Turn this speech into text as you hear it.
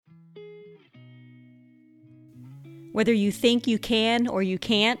Whether you think you can or you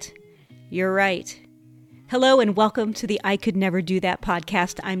can't, you're right. Hello and welcome to the I Could Never Do That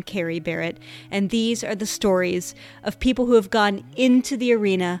podcast. I'm Carrie Barrett, and these are the stories of people who have gone into the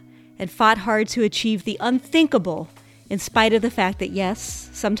arena and fought hard to achieve the unthinkable, in spite of the fact that, yes,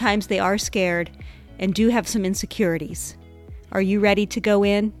 sometimes they are scared and do have some insecurities. Are you ready to go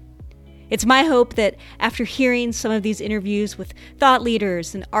in? It's my hope that after hearing some of these interviews with thought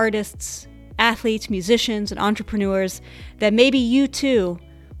leaders and artists, athletes, musicians, and entrepreneurs, that maybe you too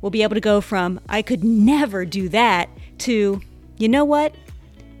will be able to go from, I could never do that, to, you know what?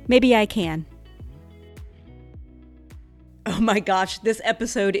 Maybe I can. Oh my gosh, this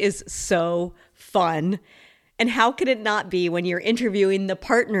episode is so fun. And how could it not be when you're interviewing the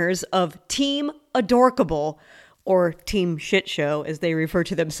partners of Team Adorkable, or Team Shit Show as they refer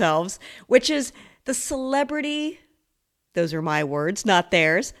to themselves, which is the celebrity, those are my words, not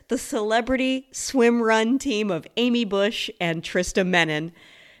theirs, the celebrity swimrun team of Amy Bush and Trista Mennen.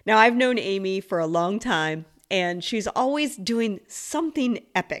 Now, I've known Amy for a long time, and she's always doing something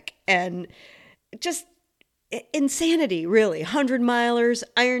epic and just insanity, really. 100-milers,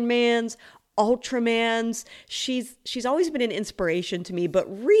 Ironmans, Ultramans. She's always been an inspiration to me, but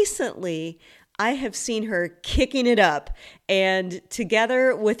recently I have seen her kicking it up, and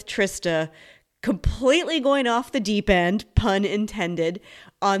together with Trista, completely going off the deep end, pun intended,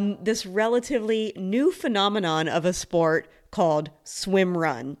 on this relatively new phenomenon of a sport called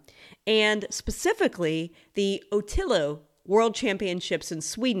Swimrun, and specifically the Ötillö World Championships in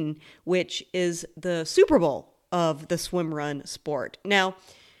Sweden, which is the Super Bowl of the swimrun sport. Now,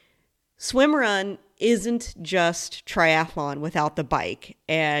 swimrun isn't just triathlon without the bike,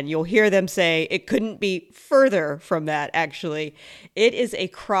 and you'll hear them say it couldn't be further from that, actually. It is a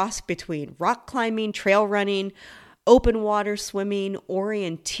cross between rock climbing, trail running, open water swimming,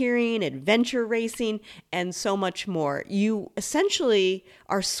 orienteering, adventure racing, and so much more. You essentially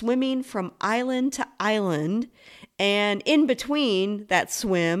are swimming from island to island, and in between that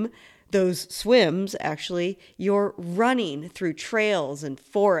those swims, actually, you're running through trails and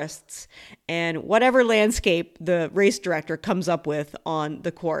forests and whatever landscape the race director comes up with on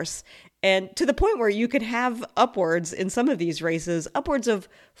the course. And to the point where you could have upwards, in some of these races, upwards of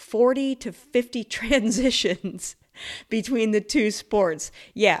 40 to 50 transitions between the two sports.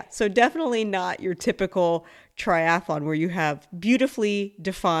 Yeah, so definitely not your typical triathlon where you have beautifully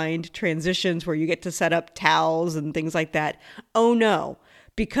defined transitions where you get to set up towels and things like that. Oh no.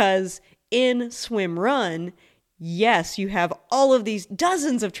 Because in swimrun, yes, you have all of these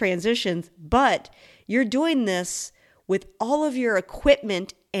dozens of transitions, but you're doing this with all of your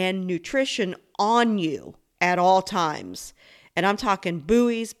equipment and nutrition on you at all times. And I'm talking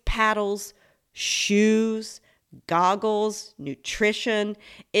buoys, paddles, shoes, goggles, nutrition.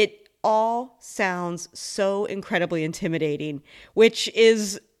 It all sounds so incredibly intimidating, which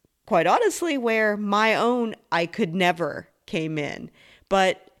is quite honestly where my own I could never came in.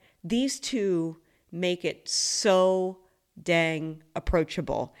 But these two make it so dang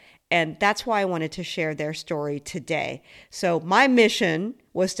approachable. And that's why I wanted to share their story today. So my mission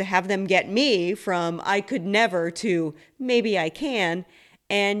was to have them get me from I could never to maybe I can.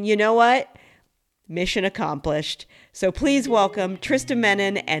 And you know what? Mission accomplished. So please welcome Trista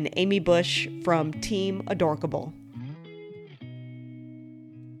Mennen and Amy Bush from Team Adorkable.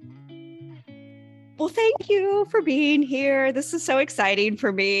 Well, thank you for being here. This is so exciting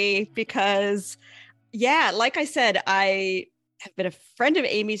for me because, yeah, like I said, I have been a friend of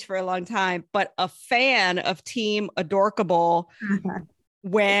Amy's for a long time, but a fan of Team Adorkable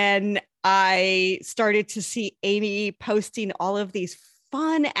when I started to see Amy posting all of these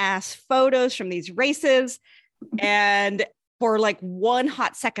fun ass photos from these races. And for like one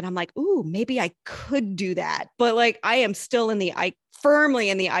hot second, I'm like, ooh, maybe I could do that. But like, I am still firmly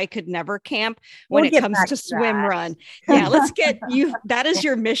in the I could never camp when it comes to swimrun. Yeah, let's get you. That is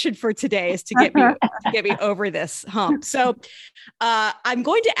your mission for today, is to get me over this hump. So I'm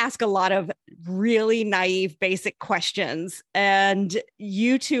going to ask a lot of really naive, basic questions. And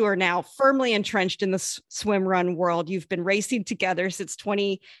you two are now firmly entrenched in the swimrun world. You've been racing together since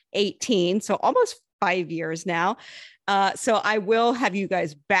 2018, so almost 5 years now. So I will have you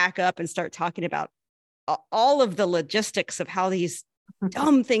guys back up and start talking about all of the logistics of how these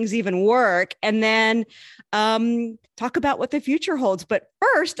dumb things even work, and then talk about what the future holds. But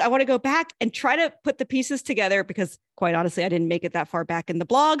first, I want to go back and try to put the pieces together because, quite honestly, I didn't make it that far back in the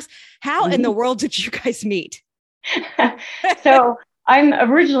blogs. How in the world did you guys meet? So I'm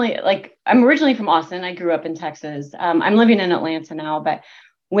originally from Austin. I grew up in Texas. I'm living in Atlanta now, but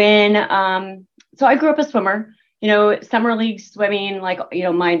so I grew up a swimmer. Summer league swimming,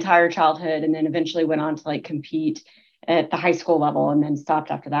 my entire childhood, and then eventually went on to compete at the high school level and then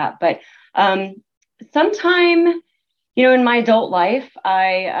stopped after that. But sometime, in my adult life,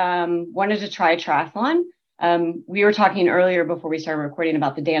 I wanted to try triathlon. We were talking earlier before we started recording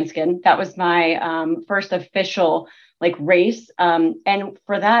about the Danskin. That was my first official race. And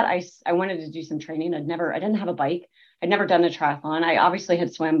for that, I wanted to do some training. I didn't have a bike. I'd never done a triathlon. I obviously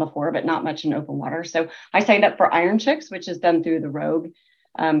had swam before, but not much in open water. So I signed up for Iron Chicks, which is done through the Rogue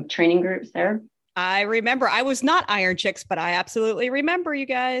training groups there. I remember. I was not Iron Chicks, but I absolutely remember you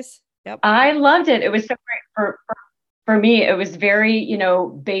guys. Yep. I loved it. It was so great for me. It was very,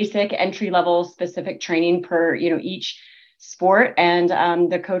 basic entry level specific training per, each sport. And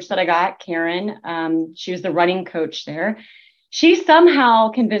the coach that I got, Karen, she was the running coach there. She somehow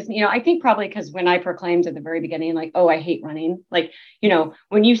convinced me, I think probably because when I proclaimed at the very beginning, I hate running.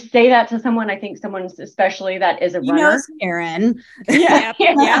 When you say that to someone, I think someone especially that is a runner. Karen. Yeah.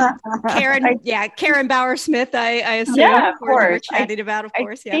 Karen Bauer-Smith, I assume. Yeah, of course. Chatting about, of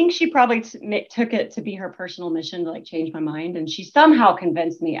course. I think she probably took it to be her personal mission to change my mind. And she somehow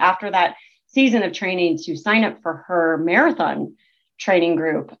convinced me after that season of training to sign up for her marathon training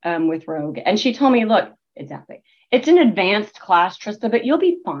group with Rogue. And she told me, look, exactly. It's an advanced class, Trista, but you'll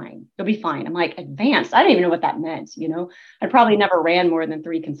be fine. You'll be fine. I'm like, advanced? I didn't even know what that meant. I probably never ran more than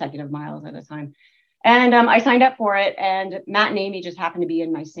 3 consecutive miles at a time. And I signed up for it. And Matt and Amy just happened to be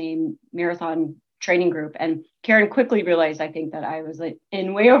in my same marathon training group. And Karen quickly realized, I think, that I was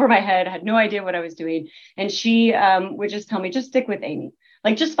in way over my head, had no idea what I was doing. And she would just tell me, just stick with Amy.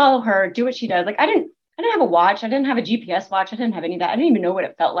 just follow her, do what she does. I didn't have a watch. I didn't have a GPS watch. I didn't have any of that. I didn't even know what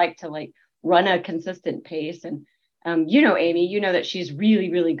it felt like to run a consistent pace. And Amy, that she's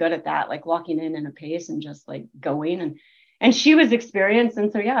really, really good at that, locking in a pace and just going, and she was experienced.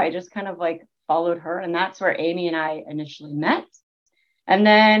 And so, yeah, I just kind of followed her, and that's where Amy and I initially met. And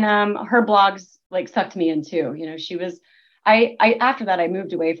then her blogs sucked me in too. She was, I after that, I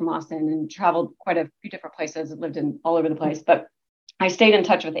moved away from Austin and traveled quite a few different places, lived in all over the place, but I stayed in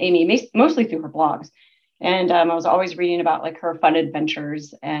touch with Amy mostly through her blogs. And I was always reading about her fun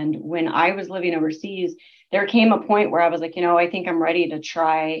adventures. And when I was living overseas, there came a point where I was I think I'm ready to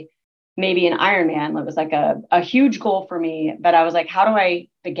try maybe an Ironman. It was a huge goal for me, but I was how do I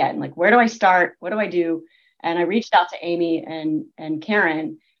begin? Where do I start? What do I do? And I reached out to Amy and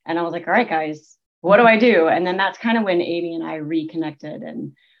Karen, and I was all right, guys, what do I do? And then that's kind of when Amy and I reconnected,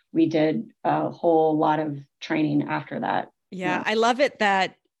 and we did a whole lot of training after that. Yeah. I love it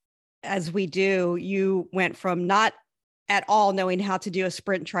that as we do, you went from not at all knowing how to do a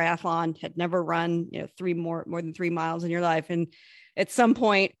sprint triathlon, had never run, more than 3 miles in your life. And at some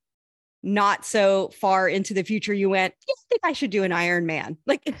point, not so far into the future, you went, I think I should do an Ironman.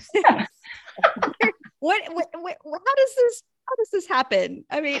 Yeah. What, how does this happen?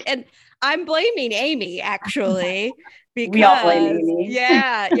 I mean, and I'm blaming Amy actually, because we all blame Amy.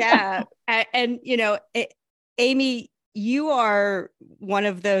 Yeah. And Amy, you are one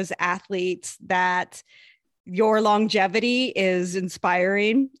of those athletes that your longevity is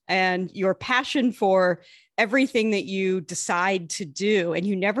inspiring, and your passion for everything that you decide to do, and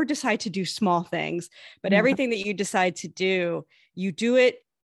you never decide to do small things, but everything that you decide to do, you do it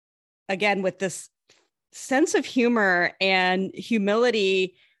again with this sense of humor and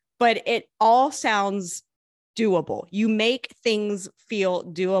humility, but it all sounds doable. You make things feel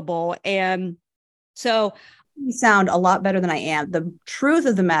doable. And so you sound a lot better than I am. The truth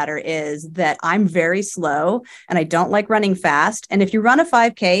of the matter is that I'm very slow and I don't like running fast. And if you run a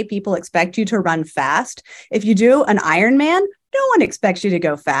 5K, people expect you to run fast. If you do an Ironman, no one expects you to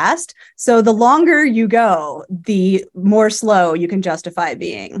go fast. So the longer you go, the more slow you can justify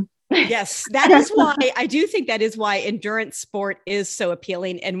being. Yes, that is why I do think that is why endurance sport is so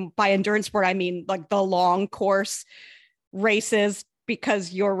appealing. And by endurance sport, I mean the long course races,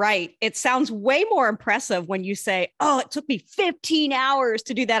 because you're right. It sounds way more impressive when you say, oh, it took me 15 hours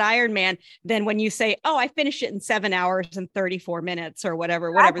to do that Ironman, than when you say, oh, I finished it in 7 hours and 34 minutes or whatever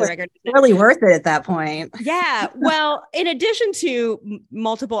the record is. Really worth it at that point. Yeah. Well, in addition to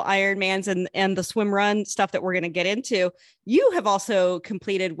multiple Ironmans and the swim run stuff that we're going to get into, you have also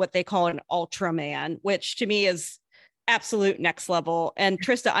completed what they call an Ultraman, which to me is absolute next level. And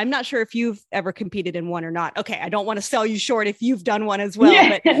Trista, I'm not sure if you've ever competed in one or not. Okay, I don't want to sell you short if you've done one as well.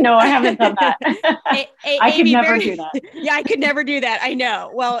 Yeah, but no, I haven't done that. I could never do that. Yeah, I could never do that. I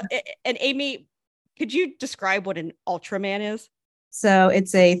know. Well, and Amy, could you describe what an Ultraman is? So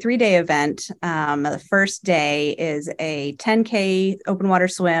it's a 3-day event. The first day is a 10K open water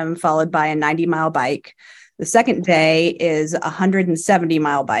swim followed by a 90-mile bike. The second day is a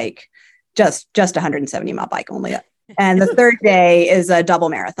 170-mile bike, just 170-mile bike only. And the third day is a double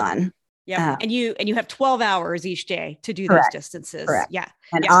marathon. Yeah. And you have 12 hours each day to do correct, those distances. Correct. Yeah.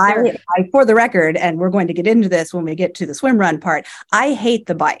 And yeah, I, for the record, and we're going to get into this when we get to the swim run part, I hate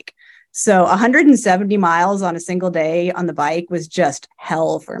the bike. So 170 miles on a single day on the bike was just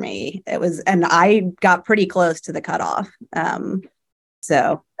hell for me. It was, and I got pretty close to the cutoff.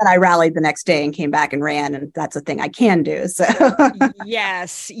 So then I rallied the next day and came back and ran, and that's a thing I can do. So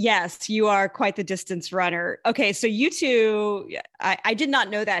yes, you are quite the distance runner. Okay, so you two, I did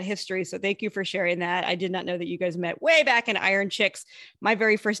not know that history, so thank you for sharing that. I did not know that you guys met way back in Iron Chicks. My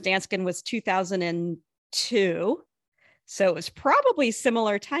very first Danskin was 2002. So it was probably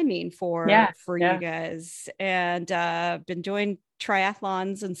similar timing for you guys, and been doing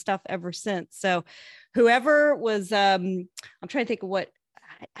triathlons and stuff ever since. So whoever was, I'm trying to think of what,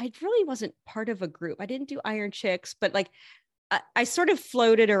 I really wasn't part of a group. I didn't do Iron Chicks, but like I sort of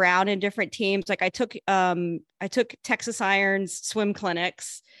floated around in different teams. Like I took Texas Irons swim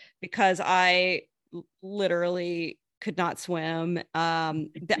clinics because I literally could not swim.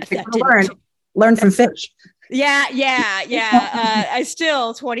 Learn from fish. Yeah. I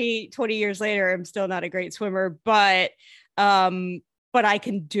still 20 years later, I'm still not a great swimmer, but I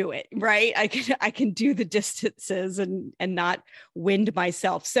can do it, right? I can do the distances and not wind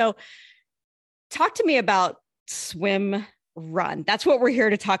myself. So talk to me about swim run. That's what we're here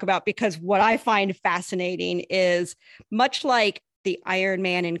to talk about, because what I find fascinating is, much like the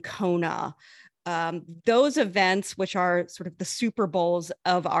Ironman in Kona, those events, which are sort of the Super Bowls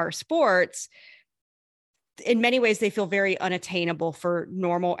of our sports, in many ways, they feel very unattainable for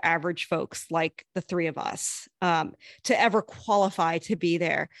normal, average folks like the three of us to ever qualify to be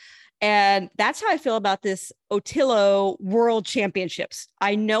there. And that's how I feel about this Ötillö World Championships.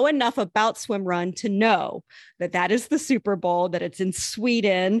 I know enough about Swimrun to know that that is the Super Bowl, that it's in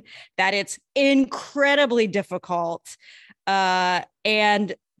Sweden, that it's incredibly difficult.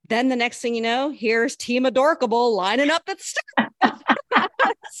 And then the next thing you know, here's Team Adorkable lining up at the start.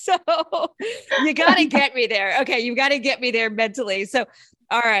 So you got to get me there. Okay. You got to get me there mentally. So,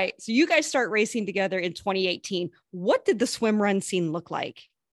 all right. So you guys start racing together in 2018. What did the swim run scene look like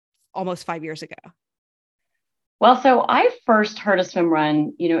almost 5 years ago? Well, so I first heard of swim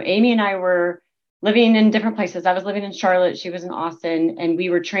run, Amy and I were living in different places. I was living in Charlotte. She was in Austin, and we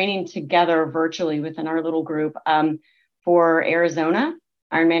were training together virtually within our little group for Arizona,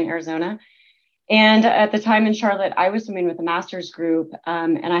 Ironman Arizona. And at the time in Charlotte, I was swimming with a master's group.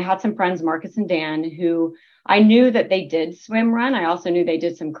 And I had some friends, Marcus and Dan, who I knew that they did swim run. I also knew they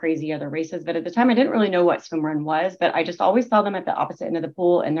did some crazy other races. But at the time, I didn't really know what swim run was. But I just always saw them at the opposite end of the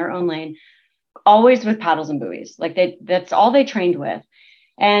pool in their own lane, always with paddles and buoys. Like that's all they trained with.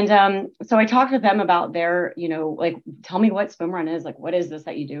 And so I talked to them about their, like, tell me what swim run is, like, what is this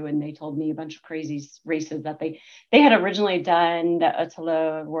that you do? And they told me a bunch of crazy races that they had originally done, the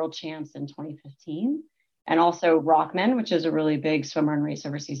Ötillö World Champs in 2015, and also Rockman, which is a really big swim run race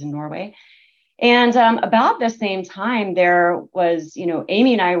overseas in Norway. And about the same time, there was,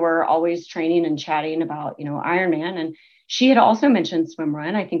 Amy and I were always training and chatting about, Ironman, and she had also mentioned swim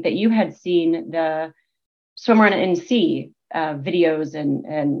run. I think that you had seen the swim run in sea videos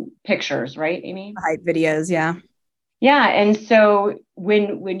and pictures, right, Amy? Hype videos, yeah. Yeah. And so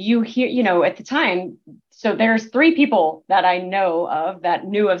when you hear, at the time, so there's 3 people that I know of that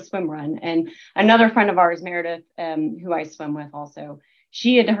knew of Swimrun, and another friend of ours, Meredith, who I swim with also,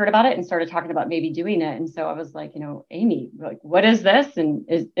 she had heard about it and started talking about maybe doing it. And so I was like, Amy, like, what is this? And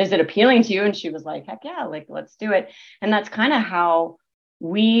is it appealing to you? And she was like, heck yeah, like, let's do it. And that's kind of how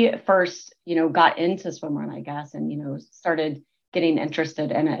we first, got into Swimrun, I guess, and, started getting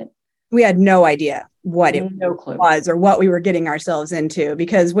interested in it. We had no idea what it clue. was or what we were getting ourselves into,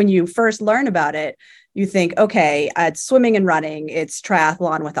 because when you first learn about it, you think, okay, it's swimming and running, it's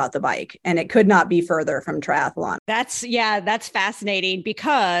triathlon without the bike. And it could not be further from triathlon. That's fascinating,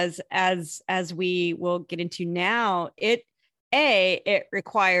 because as we will get into now, it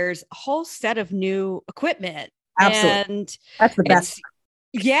requires a whole set of new equipment. Absolutely. And that's the best.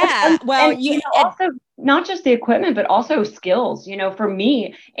 Yeah. Well, also not just the equipment, but also skills. For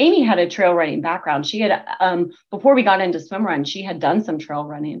me, Amy had a trail running background. She had, before we got into swim run, she had done some trail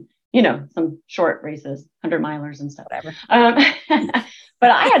running, some short races, 100-milers and stuff. Whatever. But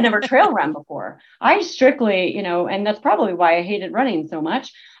I had never trail run before. I strictly, and that's probably why I hated running so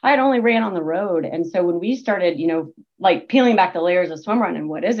much. I had only ran on the road. And so when we started, like peeling back the layers of swim run and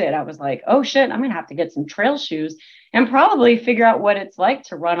what is it, I was like, oh shit, I'm going to have to get some trail shoes and probably figure out what it's like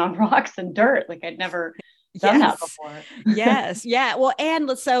to run on rocks and dirt. Like I'd never done that before. Yes. Yeah. Well,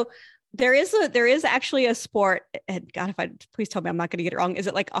 and so there is actually a sport, and God, please tell me I'm not going to get it wrong. Is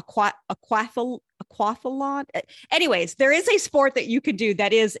it like aquathlon? Anyways, there is a sport that you could do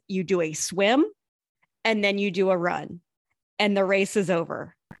that is you do a swim and then you do a run and the race is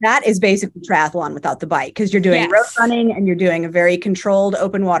over. That is basically triathlon without the bike, because you're doing road running and you're doing a very controlled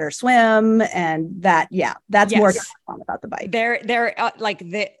open water swim, and that's more triathlon without the bike.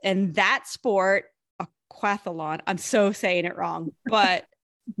 And that sport, aquathlon. I'm so saying it wrong, but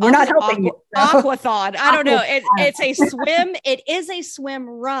we're not helping you. Aquathon. I don't know. It's a swim. It is a swim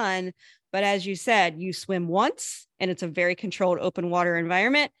run, but as you said, you swim once, and it's a very controlled open water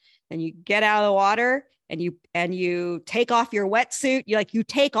environment. Then you get out of the water. And you take off your wetsuit, you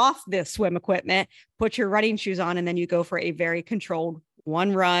take off the swim equipment, put your running shoes on, and then you go for a very controlled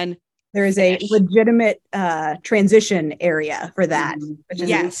one run. There is a legitimate transition area for that, which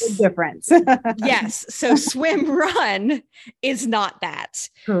is a big difference. Yes. So swim run is not that.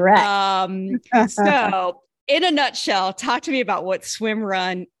 Correct. So in a nutshell, talk to me about what swim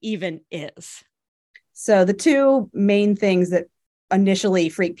run even is. So the two main things that initially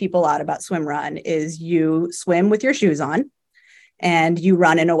freak people out about swim run is you swim with your shoes on and you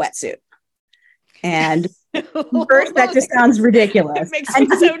run in a wetsuit. And first, that just sounds ridiculous. It makes me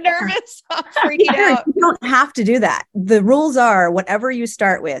so nervous. I'm freaking out. You don't have to do that. The rules are whatever you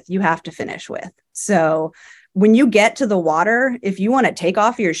start with, you have to finish with. So when you get to the water, if you want to take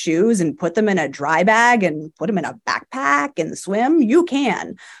off your shoes and put them in a dry bag and put them in a backpack and swim, you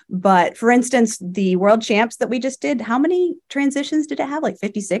can. But for instance, the world champs that we just did, how many transitions did it have? Like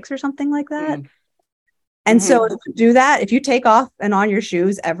 56 or something like that? And so to do that, if you take off and on your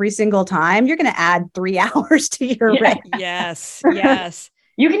shoes every single time, you're going to add 3 hours to your race. Yes.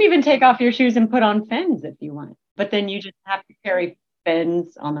 You can even take off your shoes and put on fins if you want, but then you just have to carry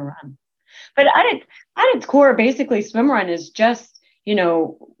fins on the run. But at its core, basically, swim run is just,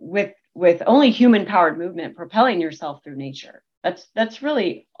 with only human powered movement, propelling yourself through nature. That's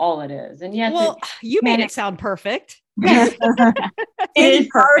really all it is. And yes, you made it sound perfect. It is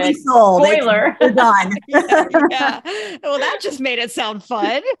already sold. Spoiler. It's done. Yeah. Well, that just made it sound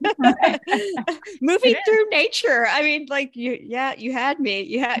fun. Moving through nature. I mean, you had me.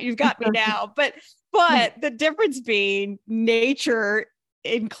 You've got me now. But the difference being nature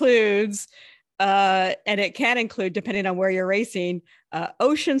includes, and it can include, depending on where you're racing,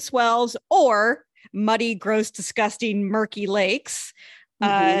 ocean swells or muddy, gross, disgusting, murky lakes.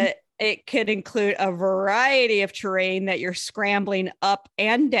 It could include a variety of terrain that you're scrambling up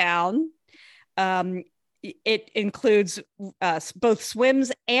and down. It includes both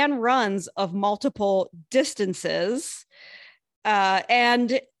swims and runs of multiple distances,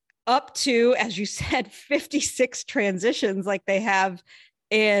 and up to, as you said, 56 transitions like they have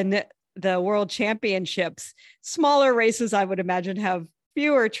in the World Championships. Smaller races, I would imagine, have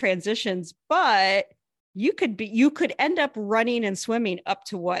fewer transitions, but you could end up running and swimming up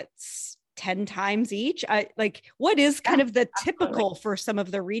to 10 times each. What is kind of the typical for some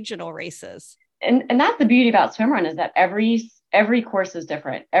of the regional races? And that's the beauty about swimrun, is that every course is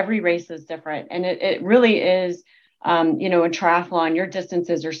different. Every race is different. And it really is, in triathlon, your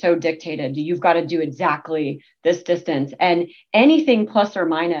distances are so dictated. You've got to do exactly this distance, and anything plus or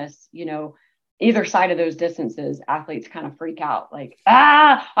minus, either side of those distances, athletes kind of freak out.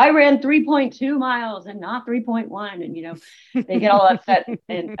 I ran 3.2 miles and not 3.1. And, they get all upset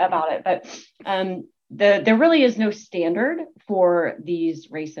about it. But there really is no standard for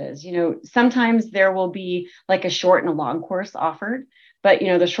these races. Sometimes there will be like a short and a long course offered, but,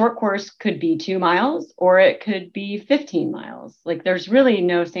 the short course could be 2 miles or it could be 15 miles. There's really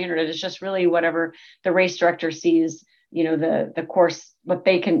no standard. It's just really whatever the race director sees, the course, what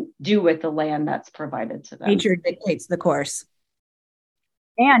they can do with the land that's provided to them. Nature dictates the course.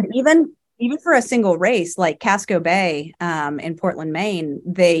 And even for a single race like Casco Bay in Portland, Maine,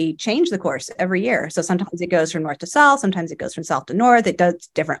 they change the course every year. So sometimes it goes from north to south, sometimes it goes from south to north. It does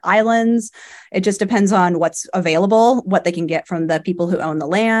different islands. It just depends on what's available, what they can get from the people who own the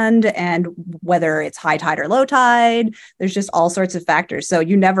land, and whether it's high tide or low tide. There's just all sorts of factors. So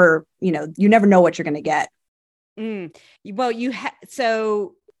you never know what you're going to get. Well, you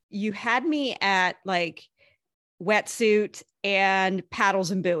had me at wetsuit and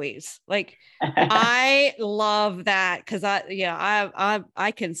paddles and buoys. I love that, because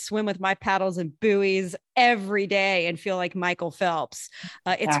I can swim with my paddles and buoys every day and feel like Michael Phelps.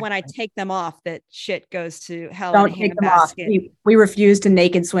 It's when I take them off that shit goes to hell. Don't take them off. We refuse to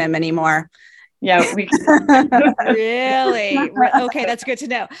naked swim anymore. Yeah. Really? Okay. That's good to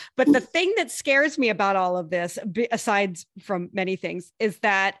know. But the thing that scares me about all of this, aside from many things, is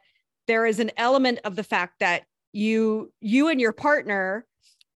that there is an element of the fact that you and your partner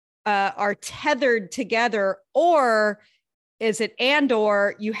are tethered together, or is it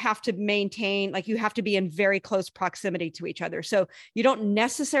or you have to maintain, like you have to be in very close proximity to each other? So you don't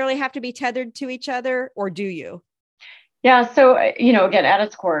necessarily have to be tethered to each other, or do you? Yeah. So, again, at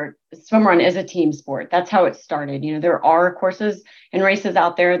its core, swim run is a team sport. That's how it started. There are courses and races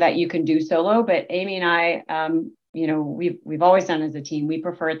out there that you can do solo, but Amy and I, we've always done as a team. We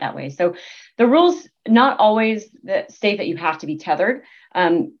prefer it that way. So the rules not always state that you have to be tethered.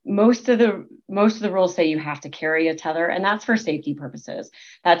 Most of the rules say you have to carry a tether, and that's for safety purposes.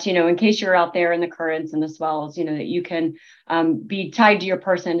 That's, in case you're out there in the currents and the swells, that you can be tied to your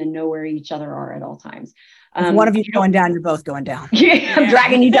person and know where each other are at all times. If one of you going down, you're both going down. I'm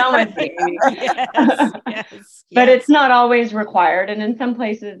dragging you down with me. Yes. But it's not always required. And in some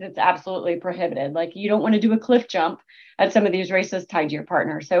places, it's absolutely prohibited. Like, you don't want to do a cliff jump at some of these races tied to your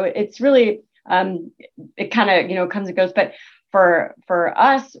partner. So it's really, it kind of, comes and goes. But for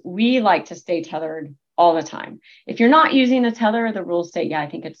us, we like to stay tethered all the time. If you're not using a tether, the rules say, I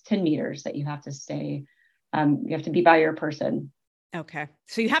think it's 10 meters that you have to stay. You have to be by your person. Okay.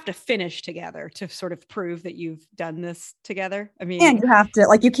 So you have to finish together to sort of prove that you've done this together. I mean, and you have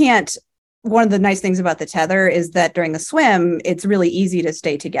to, you can't, one of the nice things about the tether is that during the swim, it's really easy to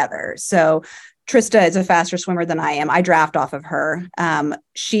stay together. So Trista is a faster swimmer than I am. I draft off of her.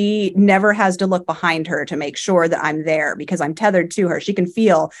 She never has to look behind her to make sure that I'm there because I'm tethered to her. She can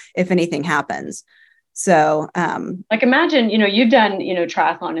feel if anything happens. So, imagine, you've done,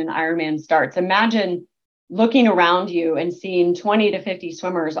 triathlon and Ironman starts. Imagine looking around you and seeing 20 to 50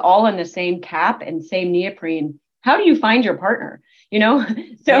 swimmers all in the same cap and same neoprene. How do you find your partner?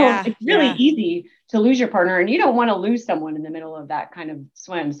 It's really easy to lose your partner, and you don't want to lose someone in the middle of that kind of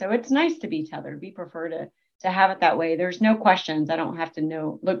swim. So it's nice to be tethered. We prefer to have it that way. There's no questions. I don't have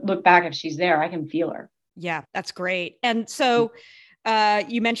to look back if she's there. I can feel her. Yeah, that's great. And so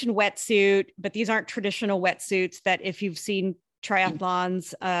you mentioned wetsuit, but these aren't traditional wetsuits that if you've seen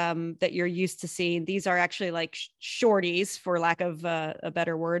triathlons that you're used to seeing. These are actually like shorties, for lack of a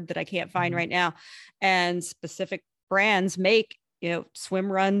better word that I can't find right now. And specific brands make,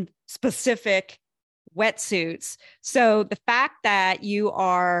 swim run specific wetsuits. So the fact that you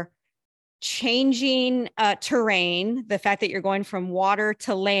are changing terrain, the fact that you're going from water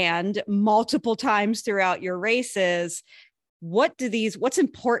to land multiple times throughout your races, what's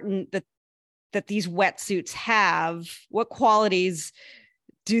important that these wetsuits have? What qualities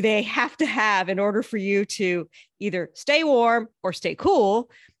do they have to have in order for you to either stay warm or stay cool,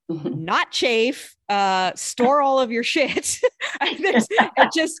 not chafe, store all of your shit? It's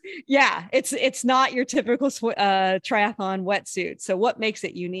not your typical triathlon wetsuit. So what makes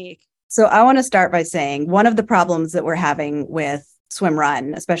it unique? So I want to start by saying one of the problems that we're having with swim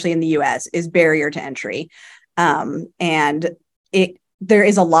run, especially in the US, is barrier to entry. There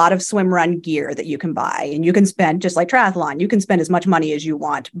is a lot of swim run gear that you can buy, and you can spend, just like triathlon, you can spend as much money as you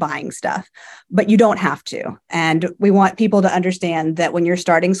want buying stuff, but you don't have to. And we want people to understand that when you're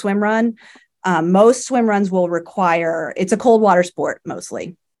starting swim run, most swim runs will require, it's a cold water sport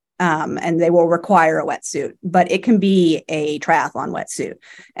mostly, and they will require a wetsuit, but it can be a triathlon wetsuit,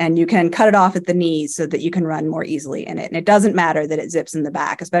 and you can cut it off at the knees so that you can run more easily in it. And it doesn't matter that it zips in the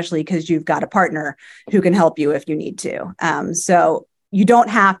back, especially because you've got a partner who can help you if you need to. So you don't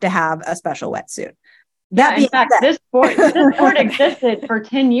have to have a special wetsuit. In fact, this sport existed for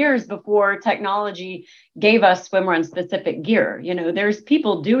 10 years before technology gave us swim run specific gear. There's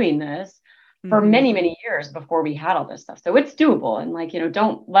people doing this for many, many years before we had all this stuff. So it's doable. And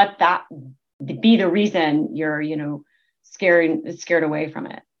don't let that be the reason you're, scared away from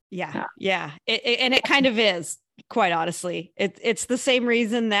it. Yeah. And it kind of is. Quite honestly, it's the same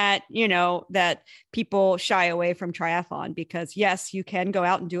reason that, that people shy away from triathlon, because yes, you can go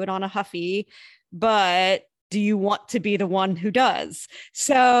out and do it on a Huffy, but do you want to be the one who does?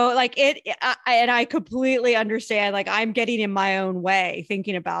 So I completely understand, I'm getting in my own way,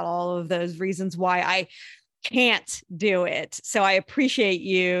 thinking about all of those reasons why I can't do it. So I appreciate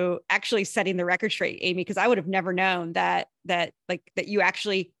you actually setting the record straight, Amy, because I would have never known that you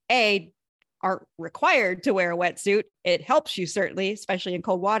actually, aren't required to wear a wetsuit. It helps you certainly, especially in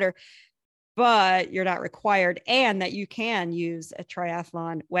cold water, but you're not required, and that you can use a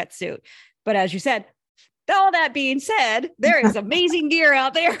triathlon wetsuit. But as you said, all that being said, there is amazing gear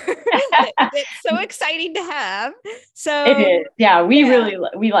out there. It's so exciting to have. So it is. Yeah,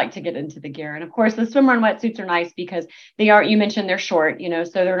 we like to get into the gear. And of course, the swim run wetsuits are nice because you mentioned they're short,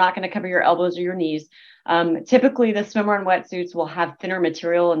 so they're not going to cover your elbows or your knees. Typically, the swim run wetsuits will have thinner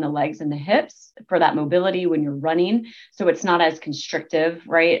material in the legs and the hips for that mobility when you're running. So it's not as constrictive,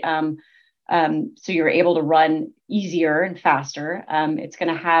 right? So you're able to run easier and faster. It's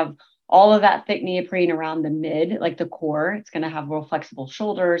going to have all of that thick neoprene around the mid, like the core. It's going to have real flexible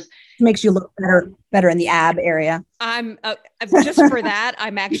shoulders. Makes you look better in the ab area. I'm just for that.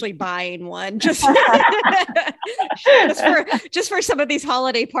 I'm actually buying one just for some of these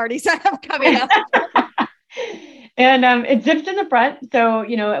holiday parties I have coming up. And it zips in the front. So,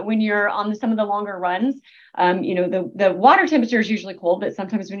 when you're on some of the longer runs, the water temperature is usually cold, but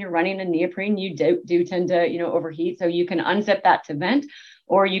sometimes when you're running in neoprene, you do tend to, overheat. So you can unzip that to vent,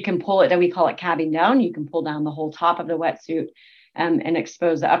 or you can pull it, that we call it cabbing down. You can pull down the whole top of the wetsuit and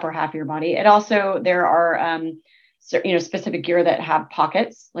expose the upper half of your body. It also, there are, specific gear that have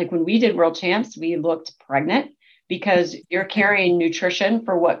pockets. Like when we did World Champs, we looked pregnant because you're carrying nutrition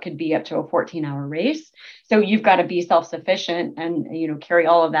for what could be up to a 14-hour race. So you've got to be self-sufficient and, carry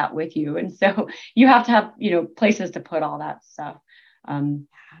all of that with you. And so you have to have, places to put all that stuff.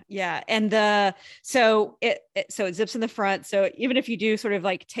 Yeah. And so it zips in the front. So even if you do sort of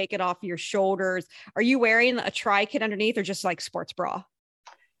like take it off your shoulders, are you wearing a tri kit underneath or just like sports bra?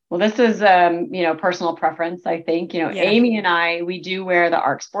 Well, this is, personal preference, I think. Amy and I, we do wear the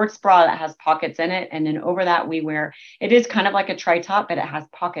Arc Sports Bra that has pockets in it. And then over that, it is kind of like a tri-top, but it has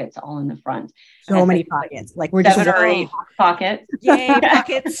pockets all in the front. So many pockets. Like we're 7 or 8 pockets. Yay,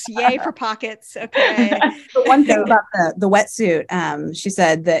 pockets. Yay for pockets. Okay. The one thing about the wetsuit, she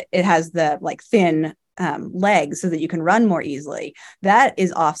said that it has the like thin legs so that you can run more easily. That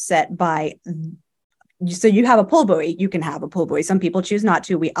is offset by... So you have a pull buoy, you can have a pull buoy. Some people choose not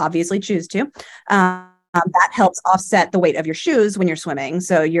to. We obviously choose to. That helps offset the weight of your shoes when you're swimming.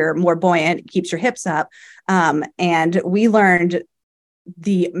 So you're more buoyant, keeps your hips up. And we learned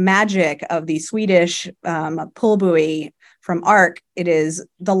the magic of the Swedish pull buoy from Arc. It is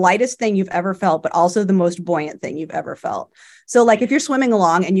the lightest thing you've ever felt, but also the most buoyant thing you've ever felt. So like if you're swimming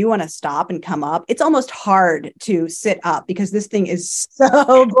along and you want to stop and come up, it's almost hard to sit up because this thing is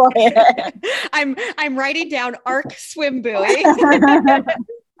so buoyant. I'm writing down Arc swim buoy.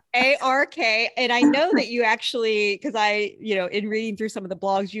 ARK. And I know that you actually, because in reading through some of the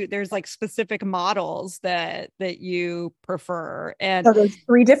blogs, there's like specific models that you prefer. And so there's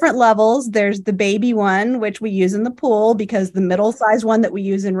 3 different levels. There's the baby one, which we use in the pool because the middle size one that we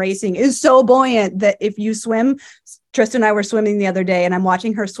use in racing is so buoyant that if you swim, Trista and I were swimming the other day and I'm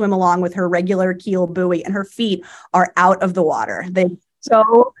watching her swim along with her regular keel buoy and her feet are out of the water. They're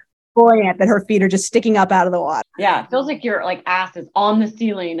so buoyant that her feet are just sticking up out of the water. Yeah, it feels like your ass is on the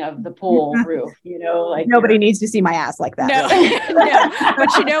ceiling of the pool roof, like nobody needs to see my ass like that. No, really. no.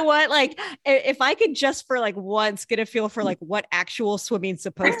 But you know what? Like if I could just for like once get a feel for like what actual swimming's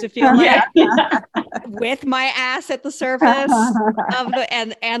supposed to feel like with my ass at the surface of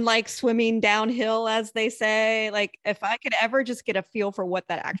and like swimming downhill, as they say, like if I could ever just get a feel for what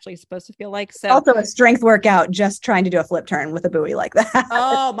that actually is supposed to feel like. So also a strength workout, just trying to do a flip turn with a buoy like that.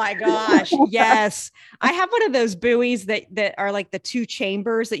 Oh my gosh. Yes. I have one of those buoys that are like the 2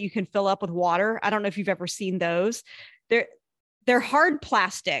 chambers that you can fill up with water. I don't know if you've ever seen those. They're hard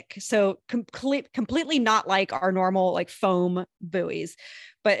plastic. So completely not like our normal like foam buoys,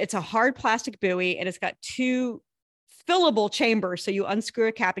 but it's a hard plastic buoy and it's got 2 fillable chambers. So you unscrew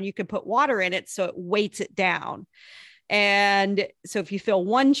a cap and you can put water in it. So it weights it down. And so if you fill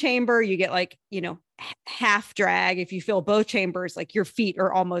one chamber, you get like, half drag. If you fill both chambers, like your feet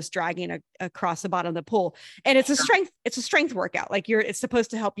are almost dragging across the bottom of the pool. And it's a strength workout. Like it's supposed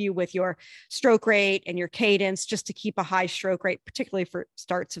to help you with your stroke rate and your cadence, just to keep a high stroke rate, particularly for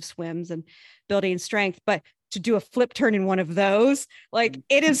starts of swims and building strength. But to do a flip turn in one of those, like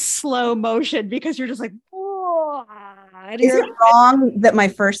it is slow motion because you're just like, whoa. Is it wrong that my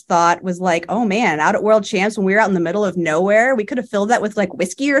first thought was like, oh man, out at World Champs when we were out in the middle of nowhere, we could have filled that with like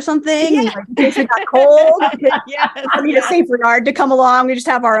whiskey or something, like, in case it got cold. I need a safer yard to come along. We just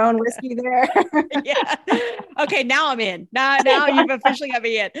have our own whiskey there. Yeah. Okay, now I'm in. Now you've officially got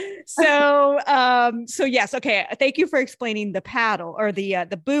me in. So yes. Okay. Thank you for explaining the paddle or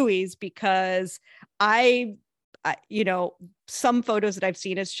the buoys, because I some photos that I've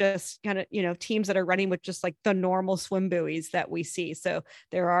seen, it's just kind of, teams that are running with just like the normal swim buoys that we see. So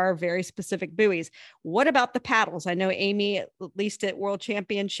there are very specific buoys. What about the paddles? I know Amy, at least at World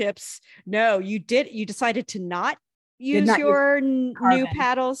Championships, you decided to not use your new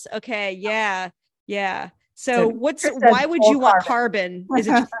paddles. Okay. Yeah. Yeah. So why would you want carbon? Is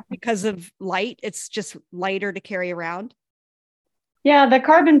it just because of light? It's just lighter to carry around? Yeah, the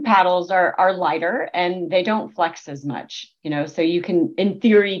carbon paddles are lighter and they don't flex as much, so you can, in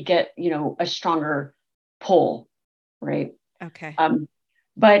theory, get, a stronger pull, right? Okay.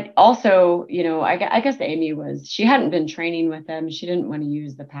 But also, I guess Amy she hadn't been training with them. She didn't want to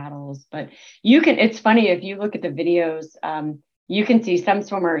use the paddles, but it's funny if you look at the videos, you can see some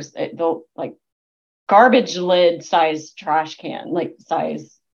swimmers, they'll like garbage lid size trash can, like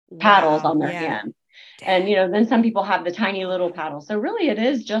size paddles on their hand. And, then some people have the tiny little paddle. So really it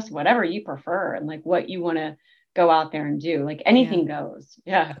is just whatever you prefer and like what you want to go out there and do, like anything goes.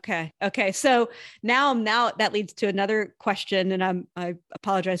 Yeah. Okay. So now that leads to another question, and I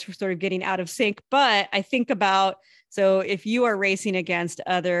apologize for sort of getting out of sync, but I think about, so if you are racing against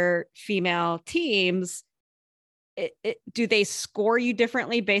other female teams, do they score you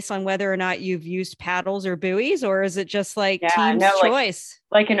differently based on whether or not you've used paddles or buoys, or is it just like team's choice?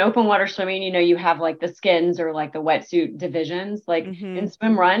 Like in open water swimming, you have like the skins or like the wetsuit divisions. Like in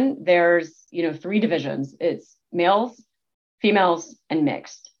Swimrun, there's 3 divisions. It's males, females, and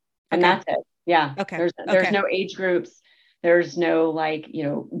mixed, and that's it. Yeah. Okay. There's no age groups. There's no like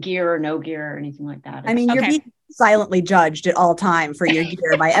gear or no gear or anything like that. I mean, you're being silently judged at all time for your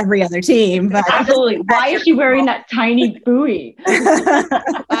gear by every other team. But absolutely. Why is she wearing that tiny buoy?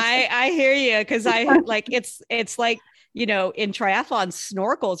 I hear you, because I like it's like in triathlon,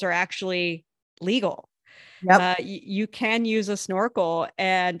 snorkels are actually legal. Yep. You can use a snorkel,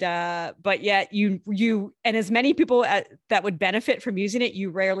 and but yet you and as many people that would benefit from using it,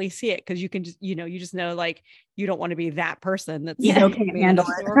 you rarely see it, because you can just you just know, like, you don't want to be that person that's can't handle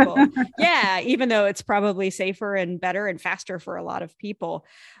a snorkel. Yeah, even though it's probably safer and better and faster for a lot of people.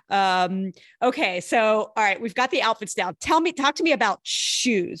 Okay, so all right, we've got the outfits down. Talk to me about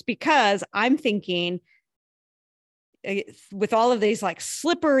shoes, because I'm thinking, with all of these like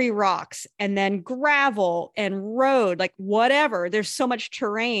slippery rocks and then gravel and road, like whatever, there's so much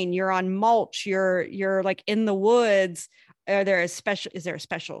terrain, you're on mulch, you're like in the woods. Is there a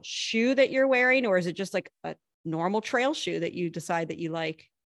special shoe that you're wearing, or is it just like a normal trail shoe that you decide that you like?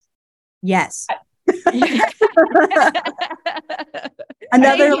 Yes.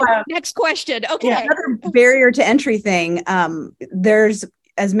 Another next question. Okay. Another barrier to entry thing. There's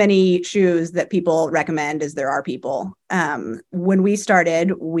as many shoes that people recommend as there are people. When we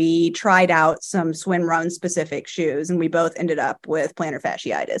started, we tried out some Swimrun specific shoes, and we both ended up with plantar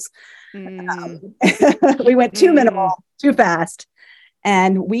fasciitis. We went too minimal, too fast.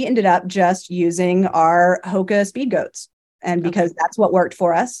 And we ended up just using our Hoka Speed Goats. And because that's what worked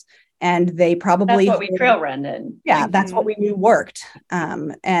for us. And they probably... That's what we trail ran in. Yeah, that's what we knew worked.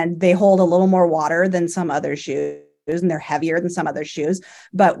 And they hold a little more water than some other shoes, and they're heavier than some other shoes.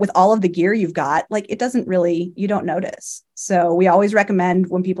 But with all of the gear you've got, like, it doesn't really, you don't notice. So we always recommend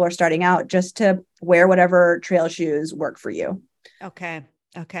when people are starting out just to wear whatever trail shoes work for you. Okay.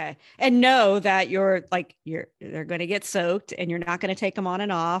 And know that they're going to get soaked, and you're not going to take them on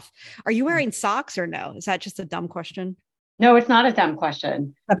and off. Are you wearing socks or no? Is that just a dumb question? No, it's not a dumb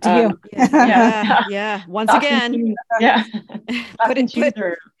question. Up to you. Yeah. Once again. Yeah.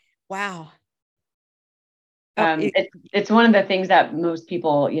 Wow. It's one of the things that most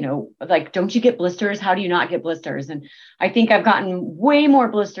people, like, don't you get blisters? How do you not get blisters? And I think I've gotten way more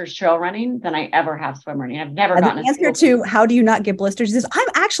blisters trail running than I ever have swim running. I've never gotten the answer to how do you not get blisters is, I'm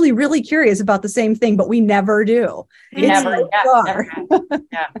actually really curious about the same thing, but we never do. Never.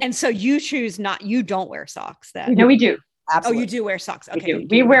 Yeah. And so you don't wear socks then? No, we do. Absolutely. Oh, you do wear socks. Okay.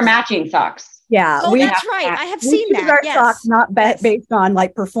 We wear matching socks. Yeah. That's right. I have seen that. Our socks not based on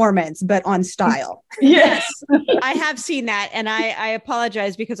like performance, but on style. Yes. I have seen that. And I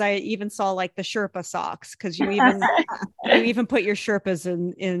apologize, because I even saw like the Sherpa socks, because you even put your Sherpas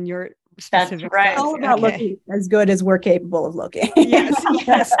in your specific. That's right. All about looking as good as we're capable of looking.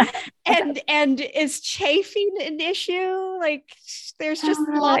 Yes. And is chafing an issue? Like, there's just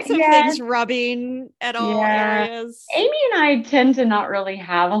lots of things rubbing at all areas. Amy and I tend to not really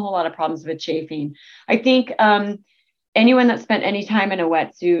have a whole lot of problems with chafing. I think anyone that spent any time in a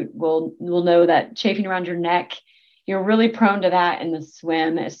wetsuit will know that chafing around your neck, you're really prone to that in the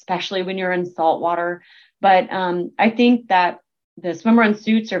swim, especially when you're in salt water. But I think that the swimrun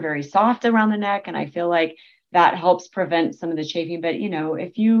suits are very soft around the neck, and I feel like that helps prevent some of the chafing. But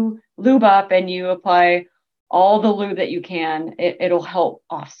if you lube up and you apply all the lube that you can, it'll help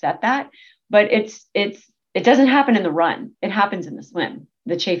offset that. But it doesn't happen in the run. It happens in the swim.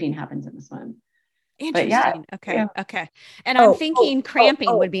 The chafing happens in the swim. Interesting. Okay. And I'm thinking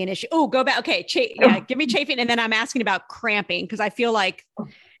cramping would be an issue. Oh, go back. Okay. Give me chafing. And then I'm asking about cramping, because I feel like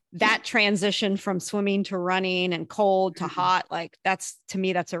that transition from swimming to running and cold to hot, like to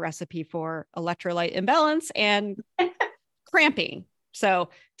me, that's a recipe for electrolyte imbalance and cramping. So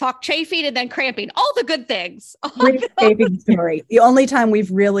talk chafing and then cramping, all the good things. Great chafing story. The only time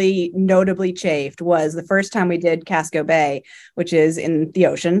we've really notably chafed was the first time we did Casco Bay, which is in the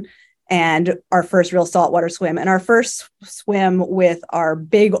ocean, and our first real saltwater swim, and our first swim with our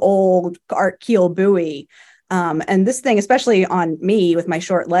big old Art Keel buoy. And this thing, especially on me with my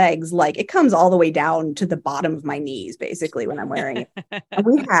short legs, like it comes all the way down to the bottom of my knees, basically, when I'm wearing it. And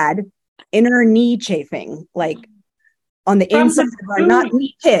we had inner knee chafing, like on the inside of our, not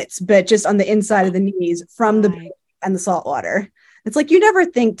knee pits, but just on the inside of the knees from the buoy and the salt water. It's like, you never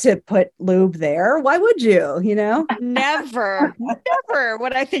think to put lube there. Why would you, you know? Never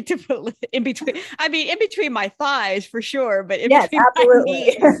would I think to put in between. I mean, in between my thighs for sure, but in Yes, between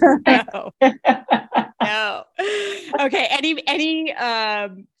absolutely. my knees, no. Okay. Any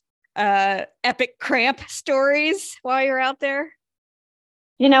epic cramp stories while you're out there?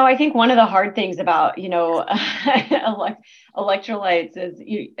 You know, I think one of the hard things about, electrolytes is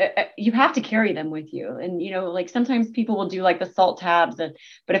you have to carry them with you. And, like sometimes people will do like the salt tabs,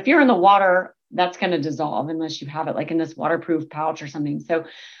 but if you're in the water, that's going to dissolve unless you have it like in this waterproof pouch or something. So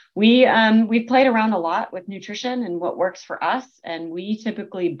we've played around a lot with nutrition and what works for us. And we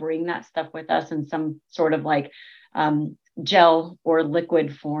typically bring that stuff with us in some sort of like gel or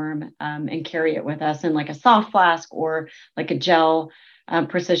liquid form, and carry it with us in like a soft flask or like a gel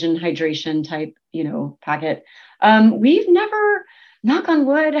precision hydration type, packet. We've never, knock on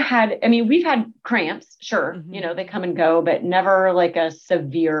wood, we've had cramps, sure, they come and go, but never like a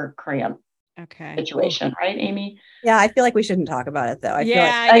severe cramp situation, right, Amy? Yeah, I feel like we shouldn't talk about it though. I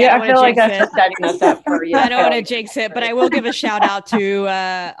feel like that's just setting us up for I don't want to jinx it, but I will give a shout out to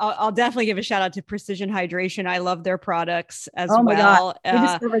I'll definitely give a shout out to Precision Hydration. I love their products as well. Oh my God. We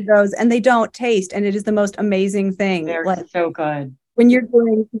discovered those and they don't taste, and it is the most amazing thing. They're so good. When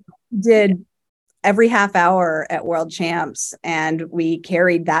did every half hour at World Champs, and we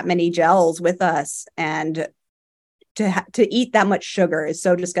carried that many gels with us, and to eat that much sugar is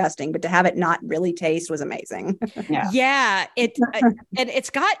so disgusting, but to have it not really taste was amazing. Yeah. It's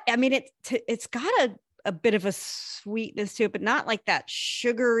got a bit of a sweetness to it, but not like that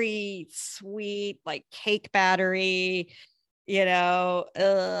sugary sweet, like cake battery, stuff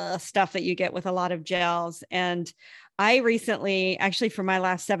that you get with a lot of gels. And I recently, actually for my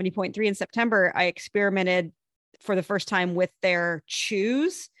last 70.3 in September, I experimented for the first time with their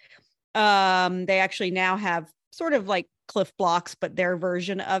chews. They actually now have sort of like Cliff Blocks, but their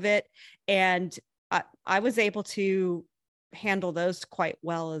version of it. And I was able to handle those quite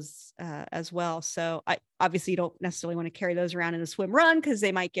well as well. So I obviously don't necessarily want to carry those around in a swim run because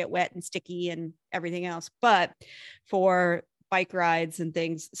they might get wet and sticky and everything else, but for bike rides and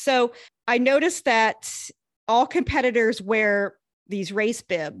things. So I noticed that all competitors wear these race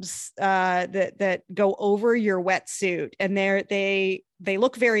bibs that go over your wetsuit, and they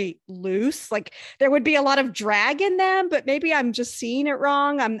look very loose. Like there would be a lot of drag in them, but maybe I'm just seeing it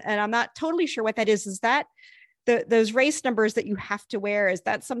wrong. I'm not totally sure what that is. Is that those race numbers that you have to wear? Is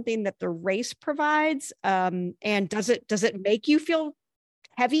that something that the race provides? And does it make you feel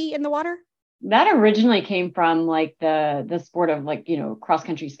heavy in the water? That originally came from like the sport of like, cross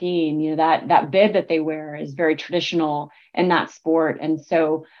country skiing, that bib that they wear is very traditional in that sport. And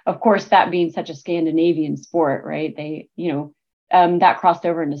so of course, that being such a Scandinavian sport, right, they, that crossed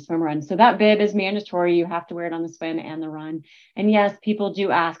over into swim run. So that bib is mandatory. You have to wear it on the swim and the run. And yes, people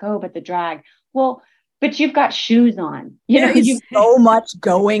do ask, oh, but the drag. Well, but you've got shoes on. You've so much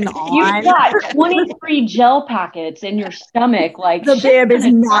going on. You've got 23 gel packets in your stomach. Like the bib is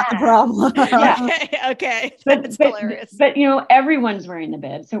not the problem. Yeah. Okay. That's hilarious. But everyone's wearing the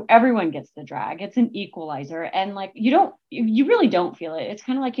bib, so everyone gets the drag. It's an equalizer, and like you really don't feel it. It's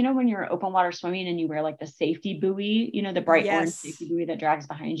kind of like when you're open water swimming and you wear like the safety buoy, the bright orange safety buoy that drags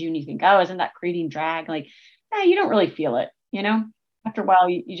behind you, and you think, oh, isn't that creating drag? Like, you don't really feel it. After a while,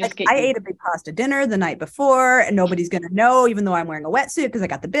 you just get. I ate a big pasta dinner the night before, and nobody's going to know, even though I'm wearing a wetsuit because I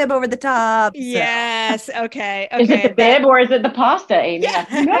got the bib over the top. So. Yes. Okay. Is it the bib or is it the pasta, Amy? Yeah.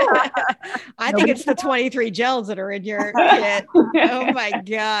 I think it's the 23 gels that are in your kit. Oh my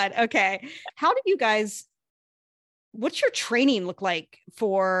God. Okay. How do you guys? What's your training look like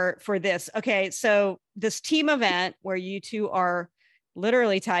for this? Okay, so this team event where you two are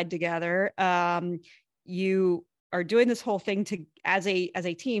literally tied together. You are doing this whole thing as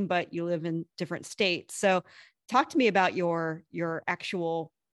a team, but you live in different states. So talk to me about your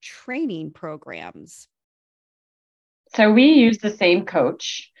actual training programs. So we use the same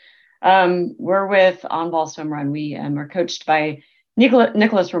coach. We're with On Ball Swim Run. We are coached by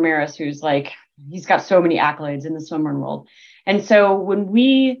Nicholas Ramirez, who's like, he's got so many accolades in the swim run world. And so when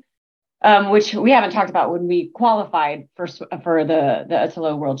we which we haven't talked about when we qualified for the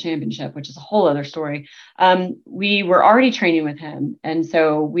Ötillö World Championship, which is a whole other story. We were already training with him. And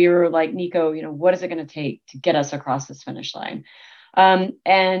so we were like, Nico, what is it going to take to get us across this finish line?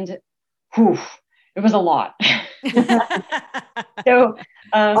 And whew, it was a lot. So,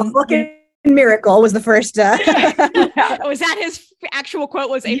 fucking miracle was the first. Was that his actual quote?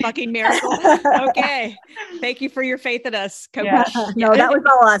 Was a fucking miracle? Okay, thank you for your faith in us, Coach. Yeah. No, that was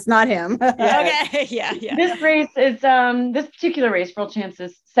all us, not him. Okay, yeah. This race is this particular race, World Champs,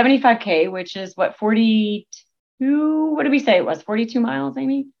 is 75K, which is what, 42? What did we say it was? 42 miles,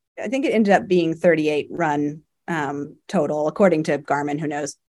 Amy? I think it ended up being 38 run total, according to Garmin. Who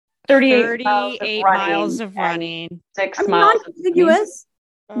knows? 38 miles of running. 6 miles. Contiguous.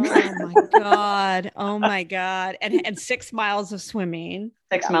 Oh my God. And 6 miles of swimming.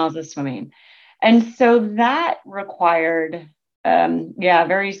 6 miles of swimming. And so that required, a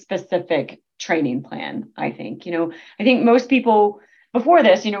very specific training plan, I think. I think most people before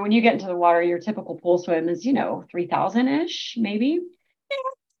this, when you get into the water, your typical pool swim is, 3,000-ish, maybe.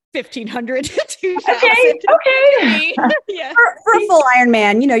 1,500 to 2,000. Okay. Yeah. For a full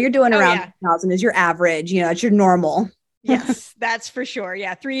Ironman, you're doing around 2,000 is your average. It's your normal. Yes, that's for sure.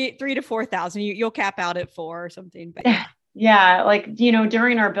 Yeah, 3,000 to 4,000. You'll cap out at 4 or something. But yeah, like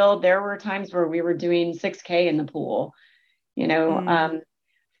during our build, there were times where we were doing 6K in the pool.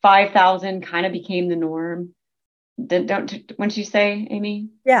 5,000 kind of became the norm. Wouldn't you say, Amy?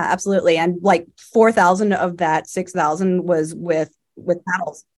 Yeah, absolutely. And like 4,000 of that 6,000 was with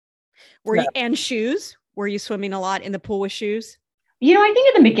paddles. And shoes? Were you swimming a lot in the pool with shoes? I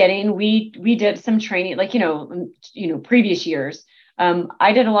think in the beginning we did some training, like, previous years.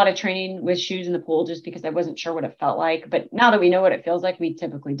 I did a lot of training with shoes in the pool just because I wasn't sure what it felt like. But now that we know what it feels like, we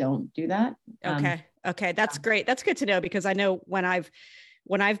typically don't do that. Okay. That's great. That's good to know, because I know when I've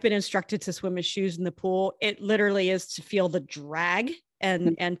been instructed to swim with shoes in the pool, it literally is to feel the drag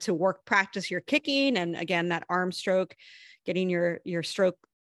and to practice your kicking. And again, that arm stroke, getting your stroke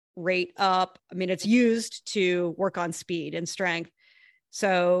rate up. I mean, it's used to work on speed and strength.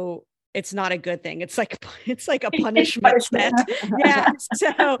 So it's not a good thing. It's like a punishment. Yeah.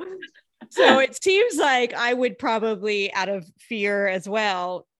 So it seems like I would probably, out of fear as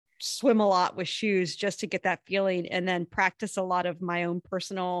well, swim a lot with shoes just to get that feeling, and then practice a lot of my own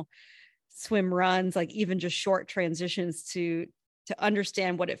personal swim runs, like even just short transitions to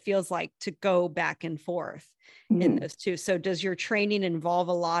understand what it feels like to go back and forth in those two. So does your training involve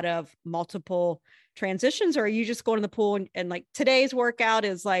a lot of multiple transitions, or are you just going to the pool and like today's workout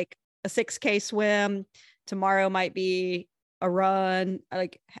is like a 6K swim, tomorrow might be a run,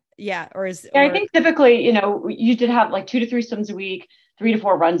 like, I think typically, you did have like 2 to 3 swims a week, 3 to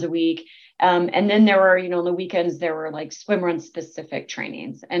 4 runs a week. And then there were, on the weekends, there were like swim run specific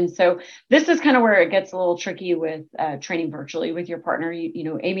trainings. And so this is kind of where it gets a little tricky with training virtually with your partner.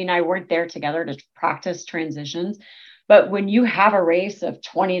 Amy and I weren't there together to practice transitions. But when you have a race of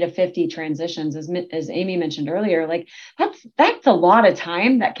 20 to 50 transitions, as Amy mentioned earlier, like that's a lot of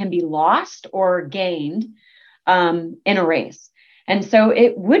time that can be lost or gained in a race. And so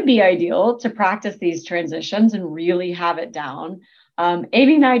it would be ideal to practice these transitions and really have it down.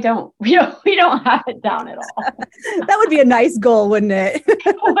 Amy and I don't. We don't have it down at all. That would be a nice goal, wouldn't it?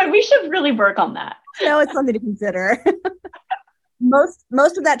 But we should really work on that. It's something to consider.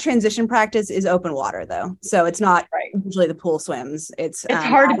 Most of that transition practice is open water, though, so it's not usually the pool swims. It's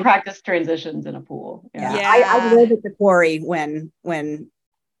hard to practice transitions in a pool. Yeah. I live at the quarry when run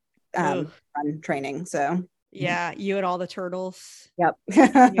training. So yeah, you and all the turtles. Yep. You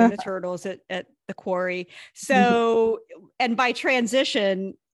and the turtles at the quarry. So, and by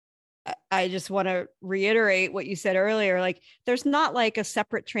transition, I just want to reiterate what you said earlier. Like, there's not like a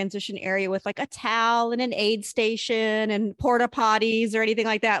separate transition area with like a towel and an aid station and porta potties or anything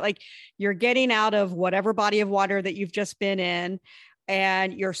like that. Like, you're getting out of whatever body of water that you've just been in,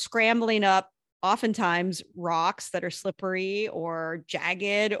 and you're scrambling up oftentimes rocks that are slippery or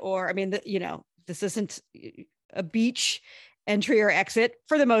jagged, or, I mean, this isn't a beach entry or exit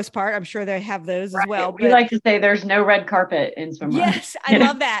for the most part. I'm sure they have those as well. We like to say there's no red carpet in swim. Yes, I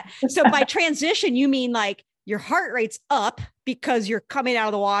love that. So by transition, you mean like your heart rate's up because you're coming out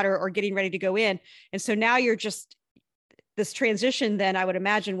of the water or getting ready to go in. And so now you're just this transition. Then I would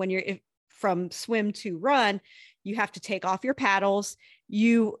imagine when you're from swim to run, you have to take off your paddles.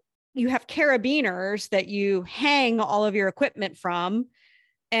 You have carabiners that you hang all of your equipment from.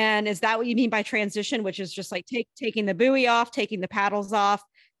 And is that what you mean by transition, which is just like taking the buoy off, taking the paddles off,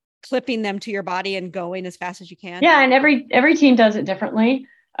 clipping them to your body and going as fast as you can? Yeah. And every team does it differently.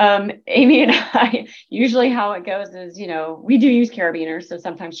 Amy and I, usually how it goes is, we do use carabiners. So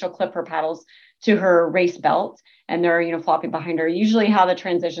sometimes she'll clip her paddles to her race belt and they're, flopping behind her. Usually how the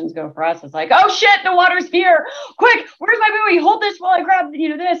transitions go for us is like, oh shit, the water's here. Quick, where's my buoy? Hold this while I grab,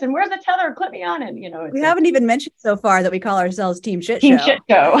 this. And where's the tether? Clip me on it. We haven't even mentioned so far that we call ourselves Team Shit Team Show. Shit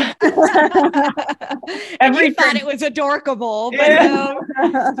Show. You thought it was Adorkable, but no,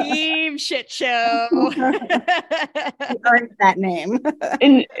 Team Shit Show. We earned that name.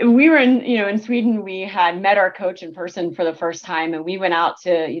 And we were in Sweden, we had met our coach in person for the first time. And we went out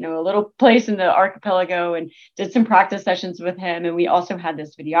to, a little place in the archipelago and did some practice sessions with him. And we also had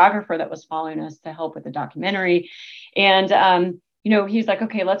this videographer that was following us to help with the documentary. And, he's like,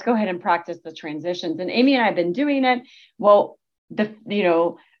 okay, let's go ahead and practice the transitions. And Amy and I have been doing it. Well,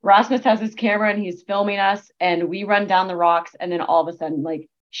 Rasmus has his camera and he's filming us and we run down the rocks. And then all of a sudden, like,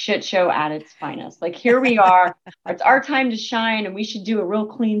 shit show at its finest. Like, here we are, it's our time to shine and we should do a real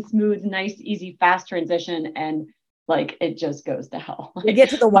clean, smooth, nice, easy, fast transition. And like, it just goes to hell. We get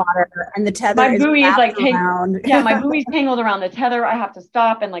to the water and the tether my buoy is like, my buoy buoy's tangled around the tether. I have to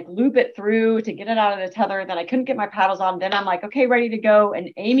stop and like loop it through to get it out of the tether. Then I couldn't get my paddles on. Then I'm like, okay, ready to go. And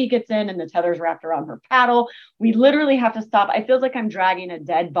Amy gets in and the tether's wrapped around her paddle. We literally have to stop. I feel like I'm dragging a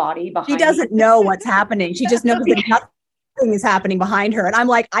dead body behind. She doesn't know what's happening. She just knows that nothing is happening behind her. And I'm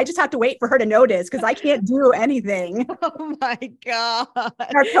like, I just have to wait for her to notice because I can't do anything. Oh my God.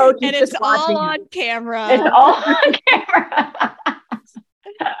 Our coach and is it's all on camera. It's all on camera.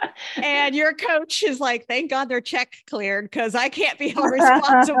 And your coach is like, thank God their check cleared because I can't be held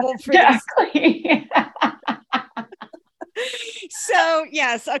responsible for this. So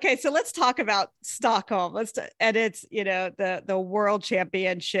yes. Okay. So let's talk about Stockholm. And it's, the world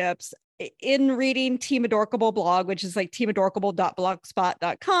championships. In reading Team Adorkable blog, which is like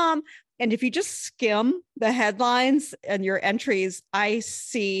teamadorkable.blogspot.com. And if you just skim the headlines and your entries, I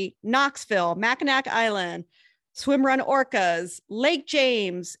see Knoxville, Mackinac Island, Swimrun Orcas, Lake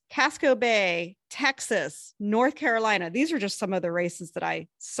James, Casco Bay, Texas, North Carolina. These are just some of the races that I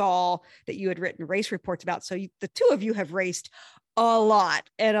saw that you had written race reports about. So the two of you have raced a lot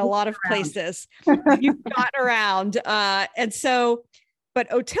in a lot of places. You've gotten around. But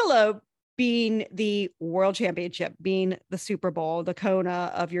Ötillö, being the world championship, being the Super Bowl, the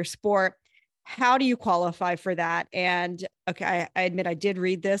Kona of your sport, how do you qualify for that? And okay, I admit I did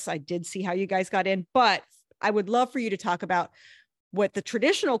read this. I did see how you guys got in, but I would love for you to talk about what the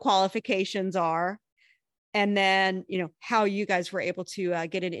traditional qualifications are. And then, how you guys were able to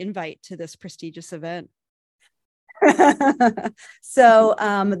get an invite to this prestigious event. So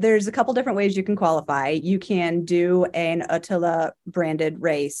there's a couple different ways you can qualify. You can do an Ötillö branded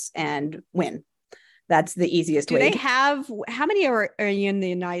race and win. That's the easiest way. Do they have, how many are you in the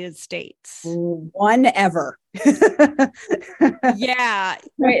United States? One ever. Yeah.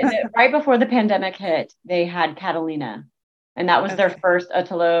 Right before the pandemic hit, they had Catalina. And that was their first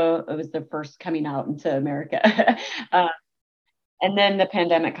Ötillö. It was their first coming out into America. And then the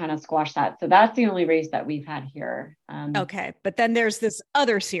pandemic kind of squashed that. So that's the only race that we've had here. Okay. But then there's this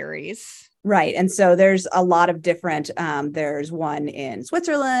other series. Right. And so there's a lot of different, there's one in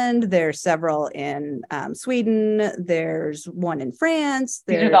Switzerland, there's several in Sweden, there's one in France.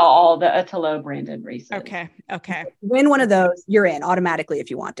 These are all the Ötillö branded races. Okay. Win one of those, you're in automatically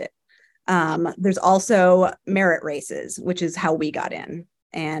if you want it. There's also merit races, which is how we got in.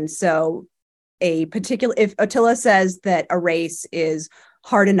 And so if Ötillö says that a race is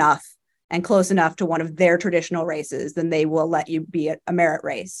hard enough and close enough to one of their traditional races, then they will let you be a merit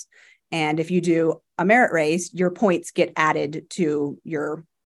race. And if you do a merit race, your points get added to your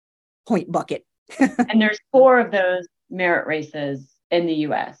point bucket. And there's 4 of those merit races in the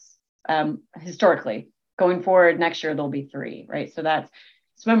US. Historically, going forward next year, there'll be 3, right? So that's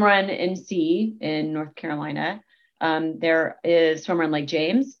Swimrun NC in North Carolina. There is Swimrun Lake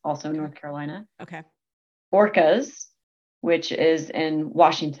James, also North Carolina. Okay. Orcas, which is in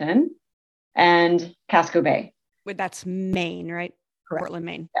Washington, and Casco Bay. That's Maine, right? Correct. Portland,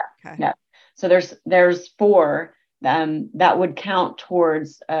 Maine. Yeah. Okay. Yeah. So there's 4 that would count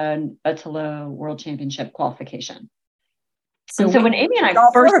towards an Ötillö World Championship qualification. So when Amy and I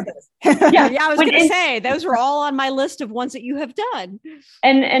first, I was going to say those were all on my list of ones that you have done.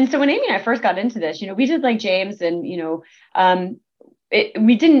 And so when Amy and I first got into this, we did like James, and we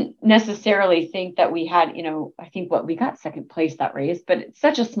didn't necessarily think that we had, I think we got second place that race, but it's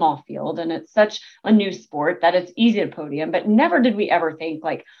such a small field and it's such a new sport that it's easy to podium. But never did we ever think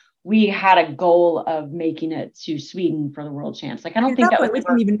like we had a goal of making it to Sweden for the world champs. Like, I don't think that we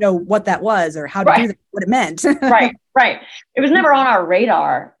didn't even know what that was or how to do that, what it meant. Right. It was never on our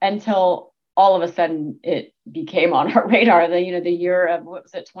radar until all of a sudden it became on our radar. The year of, what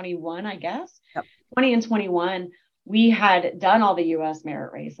was it, 21, I guess. Yep. 20 and 21, we had done all the U.S.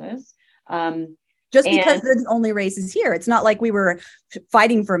 merit races. Just because they're the only races here. It's not like we were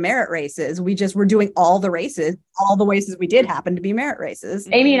fighting for merit races. We just were doing all the races. All the races we did happen to be merit races.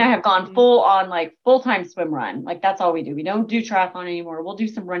 Amy and I have gone full on, like, full-time swim run. Like, that's all we do. We don't do triathlon anymore. We'll do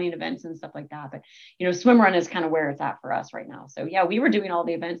some running events and stuff like that. But, swim run is kind of where it's at for us right now. So yeah, we were doing all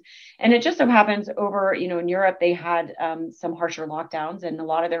the events, and it just so happens over, in Europe, they had some harsher lockdowns and a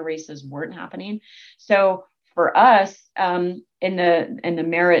lot of their races weren't happening. So for us, in the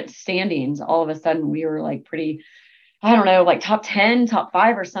merit standings, all of a sudden we were like pretty, I don't know, like top 10, top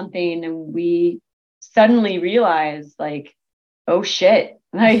 5 or something. And we suddenly realized, like, oh shit,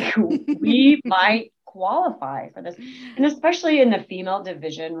 like we might qualify for this. And especially in the female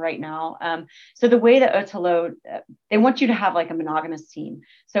division right now. So the way that Ötillö, they want you to have like a monogamous team.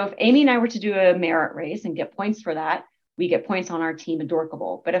 So if Amy and I were to do a merit race and get points for that, we get points on our team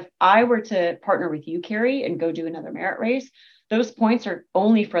Adorkable. But if I were to partner with you, Carrie, and go do another merit race, those points are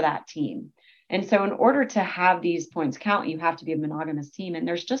only for that team. And so in order to have these points count, you have to be a monogamous team. And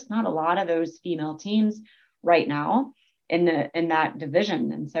there's just not a lot of those female teams right now in that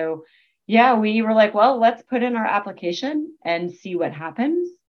division. And so, yeah, we were like, well, let's put in our application and see what happens.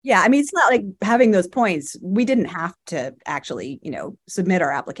 Yeah, I mean, it's not like having those points. We didn't have to actually, submit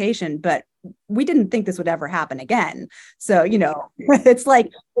our application, but we didn't think this would ever happen again. So, it's like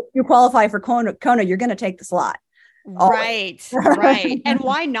if you qualify for Kona, you're going to take the slot. Right. Right. And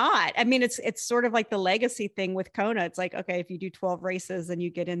why not? I mean, it's sort of like the legacy thing with Kona. It's like, okay, if you do 12 races and you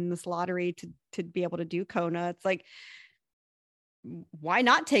get in this lottery to be able to do Kona, it's like, why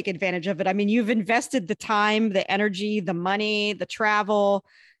not take advantage of it? I mean, you've invested the time, the energy, the money, the travel,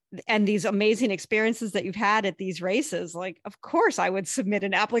 and these amazing experiences that you've had at these races. Like, of course I would submit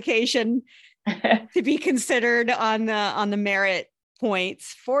an application to be considered on the merit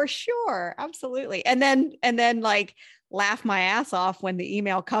points for sure. Absolutely. And then like laugh my ass off when the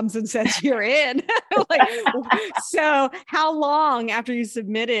email comes and says you're in. Like, so how long after you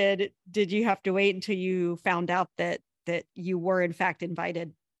submitted did you have to wait until you found out that you were in fact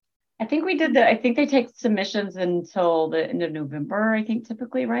invited? I think I think they take submissions until the end of November, I think,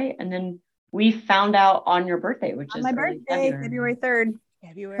 typically, right? And then we found out on your birthday, which is my birthday, February 3rd.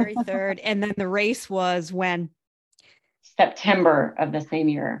 February 3rd. And then the race was when? September of the same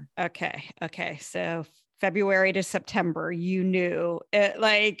year. Okay. So February to September, you knew it,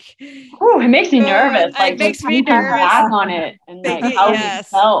 like, it makes me nervous. Like, it makes me nervous back on it, and like how we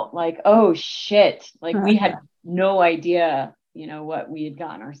felt, like, oh shit, like we had no idea, what we had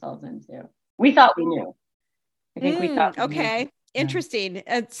gotten ourselves into. We thought we knew. I think we thought. Okay, interesting.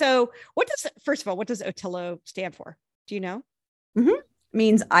 And so, first of all, what does Ötillö stand for? Do you know? Mm-hmm. It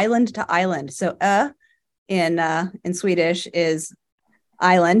means island to island. So in Swedish is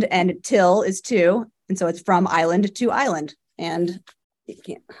island, and till is two, and so it's from island to island. And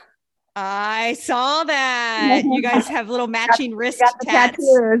I saw that you guys have little matching wrist tats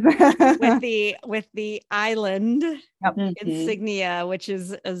with the island insignia, which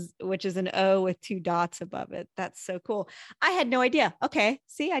is an O with 2 dots above it. That's so cool. I had no idea. Okay,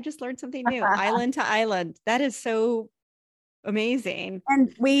 see, I just learned something new. Island to island. That is so amazing.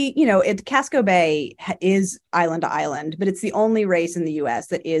 And we, Casco Bay is island to island, but it's the only race in the US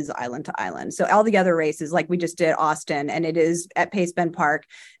that is island to island. So all the other races, like we just did Austin, and it is at Pace Bend Park,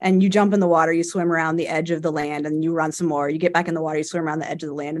 and you jump in the water, you swim around the edge of the land, and you run some more, you get back in the water, you swim around the edge of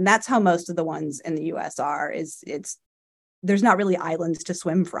the land. And that's how most of the ones in the US are, there's not really islands to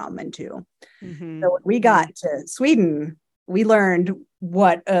swim from and to. Mm-hmm. So when we got to Sweden, we learned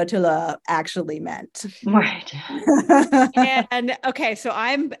what Ötillö actually meant. Right. And okay, so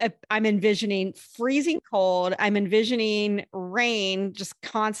I'm envisioning freezing cold. I'm envisioning rain just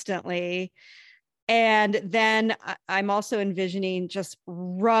constantly. And then I'm also envisioning just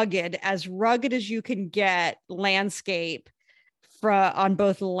rugged as you can get landscape on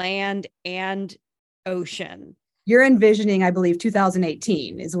both land and ocean. You're envisioning, I believe,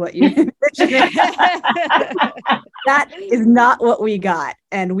 2018 is what you're envisioning. That is not what we got.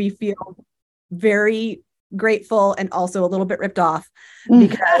 And we feel very grateful and also a little bit ripped off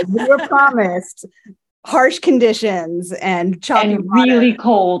because we were promised harsh conditions and choppy and really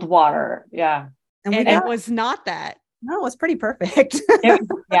cold water. Yeah. And it was not that. No, it was pretty perfect.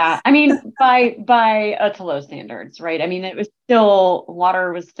 Yeah. I mean, by Ötillö standards, right? I mean,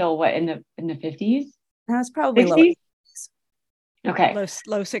 water was still what, in the 50s? No, it's probably 60s? Okay.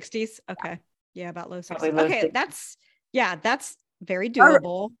 Low 60s. Okay. Yeah, about low 60s. Low okay, 60s. that's very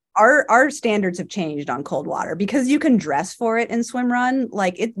doable. Our standards have changed on cold water because you can dress for it in swim run.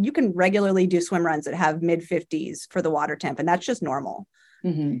 Like you can regularly do swim runs that have mid 50s for the water temp, and that's just normal.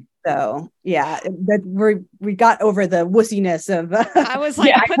 Mm-hmm. So yeah, that we got over the wussiness of. I was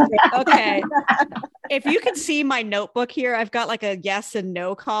like, okay. If you could see my notebook here, I've got like a yes and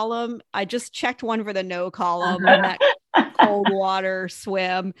no column. I just checked one for the no column on that cold water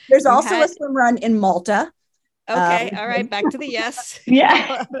swim. There's also a swim run in Malta. Okay. All right. Back to the yes.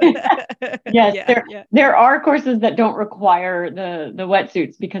 Yeah. Yes. There are courses that don't require the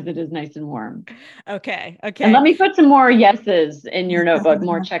wetsuits because it is nice and warm. Okay. And let me put some more yeses in your notebook,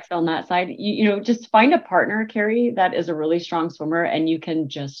 more checks on that side. Just find a partner, Carrie, that is a really strong swimmer, and you can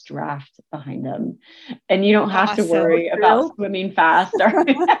just draft behind them. And you don't have to worry about swimming fast.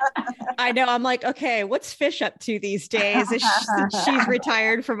 I know. I'm like, okay, what's Fish up to these days? She's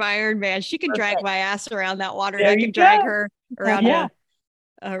retired from Ironman. She can drag my ass around that water. I can drag her around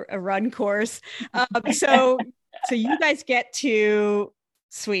a run course. So you guys get to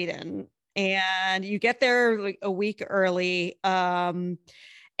Sweden and you get there like a week early. And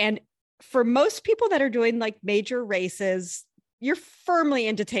for most people that are doing like major races, you're firmly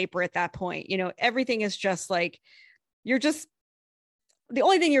into taper at that point. Everything is just like, the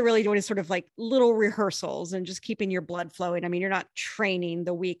only thing you're really doing is sort of like little rehearsals and just keeping your blood flowing. I mean, you're not training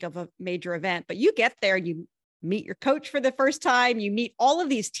the week of a major event, but you get there, you meet your coach for the first time. You meet all of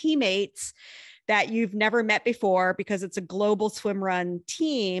these teammates that you've never met before because it's a global swim run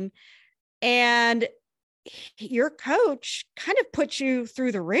team. And your coach kind of puts you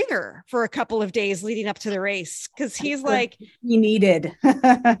through the ringer for a couple of days leading up to the race. Cause he's like, he needed,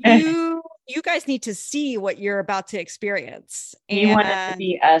 you guys need to see what you're about to experience. And you want it to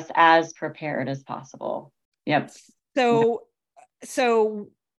be as prepared as possible. Yep. So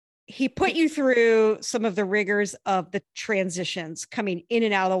he put you through some of the rigors of the transitions coming in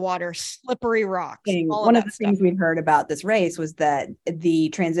and out of the water, slippery rocks. One of the things we'd heard about this race was that the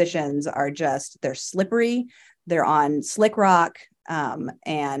transitions are they're slippery. They're on slick rock.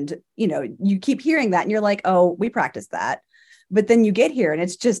 And you keep hearing that and you're like, oh, we practiced that. But then you get here and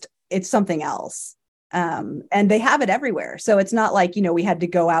it's something else. And they have it everywhere. So it's not like, we had to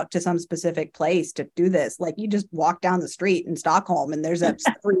go out to some specific place to do this. Like you just walk down the street in Stockholm and there's a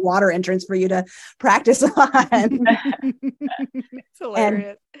free water entrance for you to practice on. It's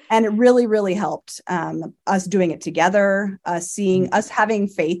hilarious. And it really, really helped us doing it together, us having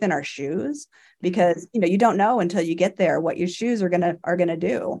faith in our shoes, because, you don't know until you get there what your shoes are gonna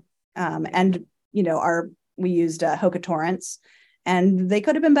do. We used Hoka Torrents and they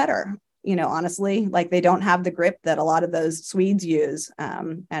could have been better. Honestly, like they don't have the grip that a lot of those Swedes use.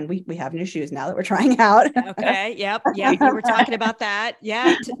 And we have new shoes now that we're trying out. Okay. Yep. Yeah. You were talking about that.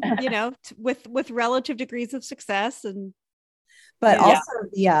 Yeah. With relative degrees of success but also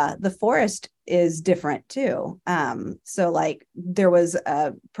the forest is different too. So like there was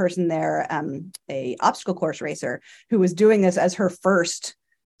a person there, a obstacle course racer who was doing this as her first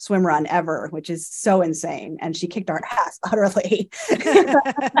swim run ever, which is so insane. And she kicked our ass utterly.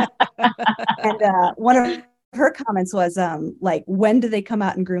 And one of her comments was like, when do they come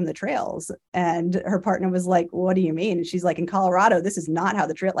out and groom the trails? And her partner was like, what do you mean? And she's like, in Colorado, this is not how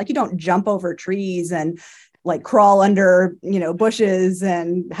the trail, like you don't jump over trees and like crawl under, bushes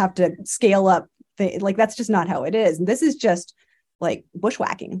and have to scale up. Like that's just not how it is. And this is just like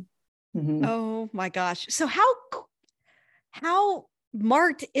bushwhacking. Mm-hmm. Oh my gosh. So how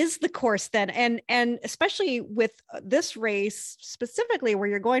marked is the course then? And especially with this race specifically where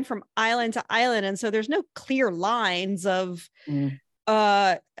you're going from island to island. And so there's no clear lines of,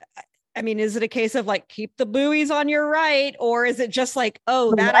 I mean, is it a case of like, keep the buoys on your right? Or is it just like,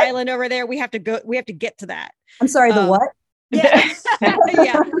 oh, that island over there, we have to get to that. I'm sorry, the what? Yeah.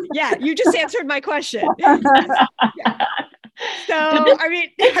 Yeah. You just answered my question. So, I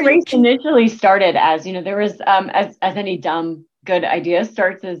mean, this race initially started as, there was, as any dumb good idea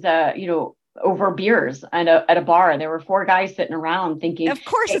starts as, over beers and at a bar. There were 4 guys sitting around thinking, of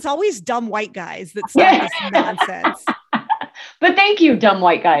course, it's always dumb white guys that start this nonsense. But thank you, dumb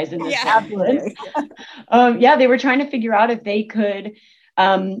white guys. In this absolutely. They were trying to figure out if they could,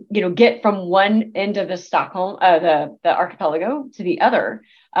 get from one end of the Stockholm, the archipelago to the other,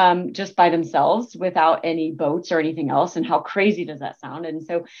 just by themselves without any boats or anything else. And how crazy does that sound? And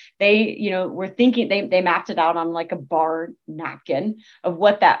so they, were thinking, they mapped it out on like a bar napkin of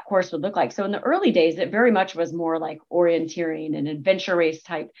what that course would look like. So in the early days, it very much was more like orienteering and adventure race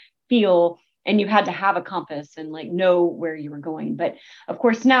type feel. And you had to have a compass and like know where you were going. But of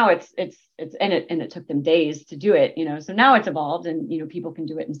course now it's and it took them days to do it, so now it's evolved and, people can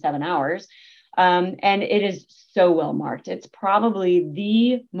do it in 7 hours. And it is so well marked. It's probably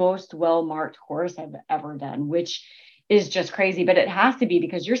the most well marked course I've ever done, which is just crazy. But it has to be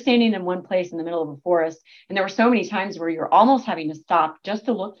because you're standing in one place in the middle of a forest. And there were so many times where you're almost having to stop just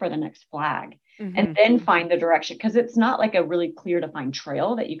to look for the next flag and then find the direction. Because it's not like a really clear defined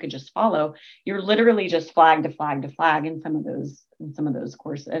trail that you could just follow. You're literally just flag to flag to flag in some of those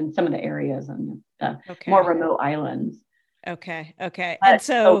courses and some of the areas on the more remote islands. Okay. But And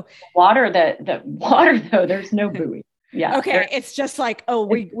so the water though, there's no buoy. Yeah. Okay. It's just like, oh,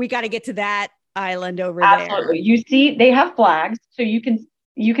 we got to get to that island over absolutely. there. You see, they have flags, so you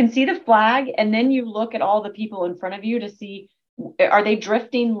can see the flag, and then you look at all the people in front of you to see, are they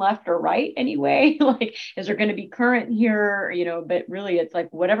drifting left or right anyway? Like, is there going to be current here? You know, but really, it's like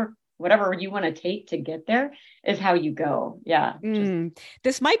whatever you want to take to get there is how you go. Yeah.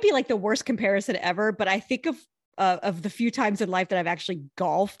 This might be like the worst comparison ever, but I think of the few times in life that I've actually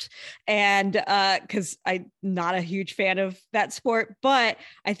golfed, and because I'm not a huge fan of that sport, but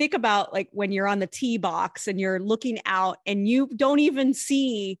I think about like when you're on the tee box and you're looking out and you don't even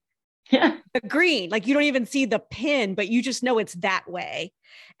see the green, like you don't even see the pin, but you just know it's that way.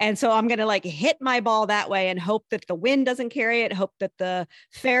 And so I'm going to like hit my ball that way and hope that the wind doesn't carry it, hope that the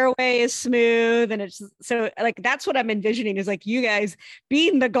fairway is smooth. And it's so like, that's what I'm envisioning is like you guys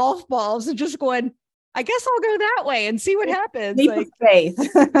beating the golf balls and just going, I guess I'll go that way and see what happens. Leap of faith.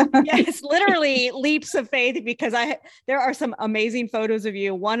 Yes, literally leaps of faith, because there are some amazing photos of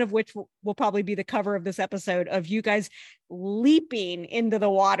you, one of which will probably be the cover of this episode, of you guys leaping into the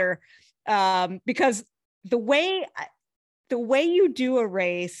water. Because the way you do a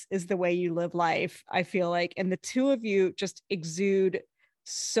race is the way you live life, I feel like. And the two of you just exude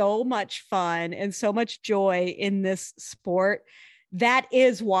so much fun and so much joy in this sport. That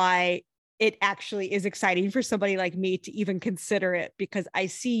is why it actually is exciting for somebody like me to even consider it, because I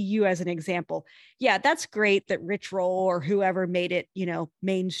see you as an example. Yeah, that's great that Rich Roll or whoever made it, you know,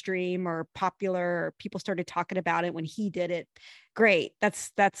 mainstream or popular, or people started talking about it when he did it. Great.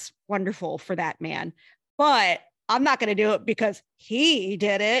 That's wonderful for that man. But I'm not going to do it because he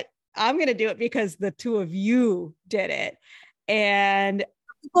did it. I'm going to do it because the two of you did it. And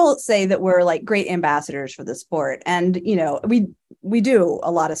people say that we're like great ambassadors for the sport. And, you know, we do a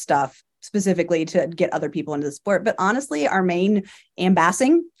lot of stuff specifically to get other people into the sport. But honestly, our main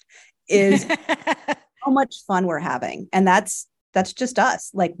ambassing is how much fun we're having. And that's just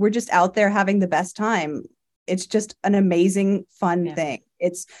us. Like, we're just out there having the best time. It's just an amazing, fun thing.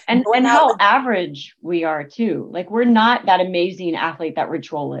 It's and how average we are too. Like, we're not that amazing athlete that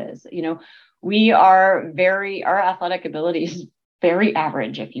Rich Roll is. You know, we are our athletic ability is very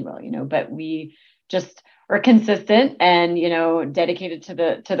average, if you will, you know, but we just are consistent and, you know, dedicated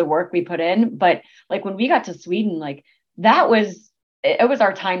to the work we put in. But like when we got to Sweden, like it was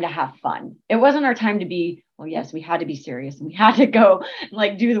our time to have fun. It wasn't our time to be, well, yes, we had to be serious and we had to go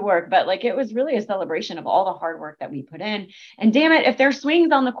like do the work, but like it was really a celebration of all the hard work that we put in. And damn it, if there's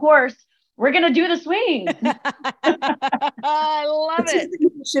swings on the course, we're going to do the swings. I love it.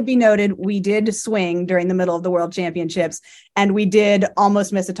 It should be noted, we did swing during the middle of the World Championships, and we did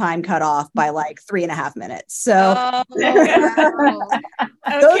almost miss a time cutoff by like 3.5 minutes. So those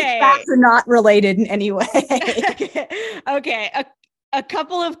facts are not related in any way. Okay. A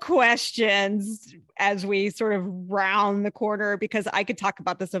couple of questions as we sort of round the corner, because I could talk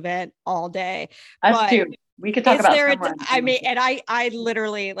about this event all day. Us too. We could talk about I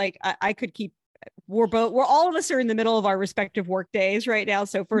literally, like, I could keep, we're all of us are in the middle of our respective work days right now.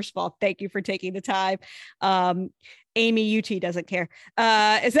 So first of all, thank you for taking the time. Amy UT doesn't care.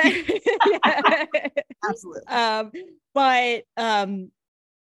 Is that absolutely? But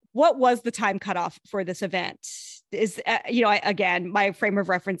what was the time cutoff for this event? Is again, my frame of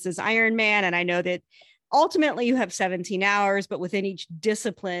reference is Ironman, and I know that ultimately you have 17 hours, but within each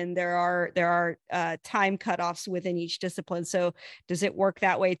discipline, there are time cutoffs within each discipline. So does it work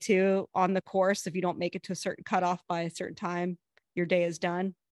that way too on the course? If you don't make it to a certain cutoff by a certain time, your day is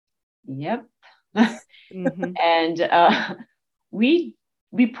done? Yep. And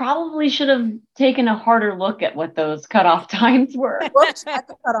we probably should have taken a harder look at what those cutoff times were. Looked at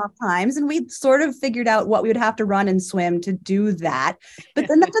the cutoff times, and we sort of figured out what we would have to run and swim to do that. But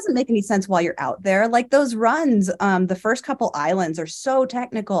then that doesn't make any sense while you're out there. Like those runs, the first couple islands are so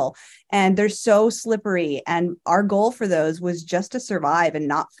technical and they're so slippery. And our goal for those was just to survive and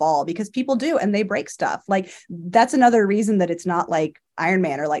not fall, because people do, and they break stuff. Like, that's another reason that it's not like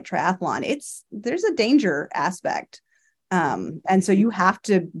Ironman or like triathlon. There's a danger aspect. And so you have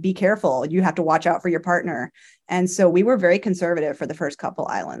to be careful. You have to watch out for your partner. And so we were very conservative for the first couple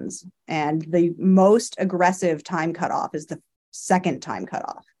islands. And the most aggressive time cutoff is the second time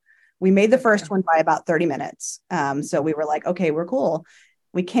cutoff, We made the first one by about 30 minutes. So we were like, okay, we're cool.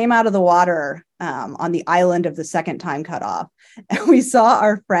 We came out of the water on the island of the second time cutoff, and we saw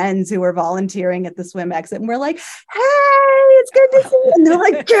our friends who were volunteering at the swim exit, and we're like, hey, it's good to see you. And they're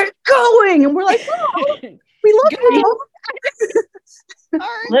like, get going. And we're like, oh, we love you.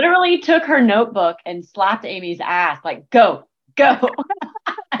 Literally took her notebook and slapped Amy's ass, like, go.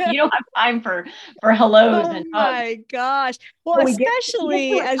 You don't have time for hellos and hugs. Oh my gosh. Well,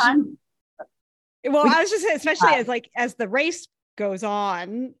 especially as I was just saying, especially as the race goes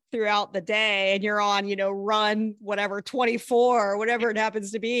on throughout the day and you're on, run whatever 24 or whatever it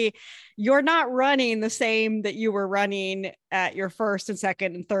happens to be, you're not running the same that you were running at your first and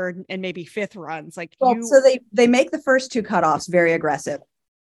second and third and maybe fifth runs. So they make the first two cutoffs very aggressive.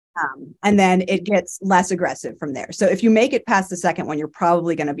 And then it gets less aggressive from there. So if you make it past the second one, you're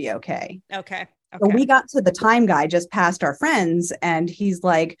probably going to be okay. Okay. So we got to the time guy just past our friends, and he's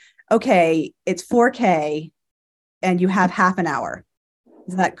like, okay, it's 4K and you have half an hour.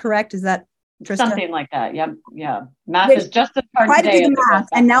 Is that correct? Is that Trista? Something like that. Yep. Yeah. Math is just as hard to do the math.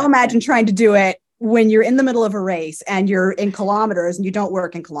 And now imagine trying to do it when you're in the middle of a race and you're in kilometers and you don't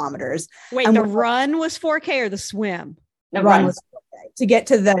work in kilometers. Wait, and the run was 4K or the swim? The run was 4K to get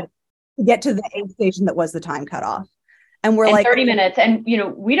to the aid station that was the time cutoff. And we're like 30 minutes. And,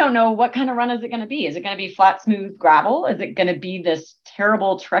 we don't know what kind of run is it going to be. Is it going to be flat, smooth gravel? Is it going to be this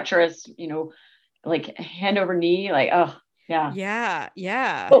terrible, treacherous, like hand over knee? Like, oh, yeah.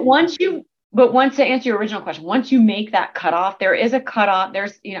 Yeah. But once to answer your original question, once you make that cutoff, there is a cutoff.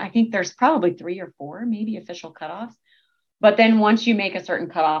 There's, I think there's probably 3 or 4 maybe official cutoffs. But then once you make a certain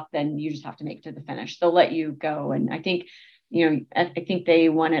cutoff, then you just have to make it to the finish. They'll let you go. And I think, I think they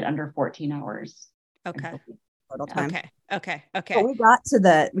won it under 14 hours. Okay. Total time. Okay. So we got to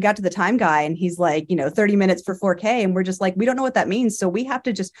the time guy, and he's like, 30 minutes for 4K. And we're just like, we don't know what that means. So we have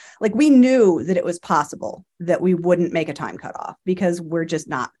to just we knew that it was possible that we wouldn't make a time cutoff because we're just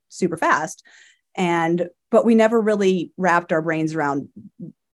not super fast. But we never really wrapped our brains around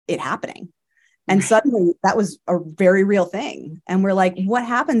it happening. And suddenly that was a very real thing. And we're like, what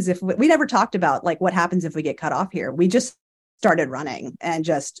happens if we never talked about what happens if we get cut off here? We just started running and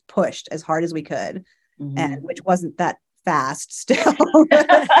just pushed as hard as we could. And which wasn't that fast still. We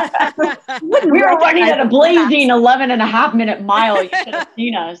were running at a blazing 11.5-minute mile. You should have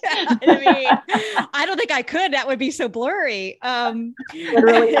seen us. I don't think I could. That would be so blurry.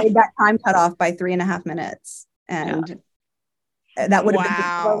 Literally made that time cut off by 3.5 minutes. And that would have been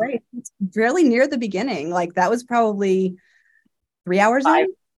a slow race. It's really near the beginning. That was probably 3 hours. 3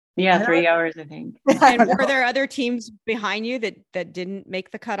 hours, I think. And were there other teams behind you that didn't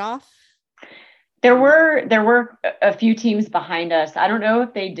make the cutoff? There were a few teams behind us. I don't know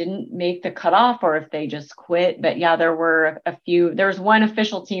if they didn't make the cutoff or if they just quit, but there were a few. There was one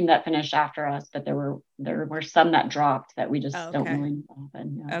official team that finished after us, but there were some that dropped that we just don't really know what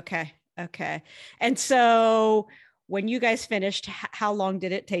happened. Yeah. Okay. And so when you guys finished, how long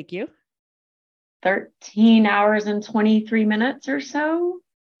did it take you? 13 hours and 23 minutes or so.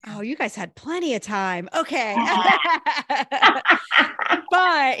 Oh, you guys had plenty of time. Okay.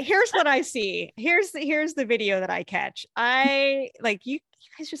 But here's what I see. Here's the video that I catch. You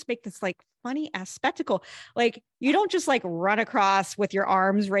guys just make this funny ass spectacle. You don't just run across with your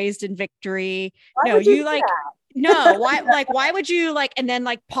arms raised in victory. No, no, why would you and then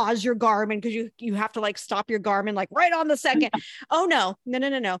pause your Garmin because you have to stop your Garmin right on the second. Oh no.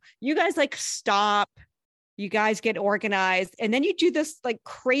 You guys stop. You guys get organized, and then you do this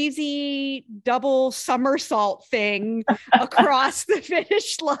crazy double somersault thing across the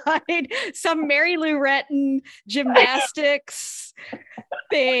finish line, some Mary Lou Retton gymnastics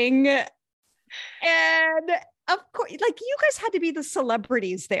thing. And of course, you guys had to be the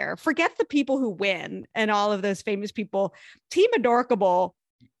celebrities there. Forget the people who win and all of those famous people. Team Adorkable,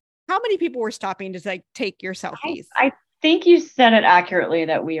 how many people were stopping to take your selfies? I think you said it accurately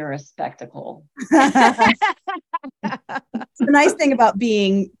that we are a spectacle. The nice thing about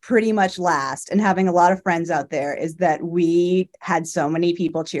being pretty much last and having a lot of friends out there is that we had so many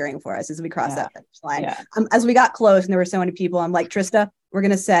people cheering for us as we crossed that finish line. Yeah. As we got close and there were so many people, I'm like, Trista, we're going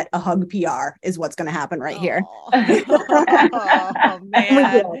to set a hug PR is what's going to happen right here. Oh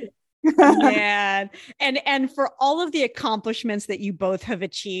man. Man. And for all of the accomplishments that you both have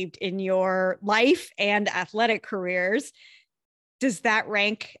achieved in your life and athletic careers, does that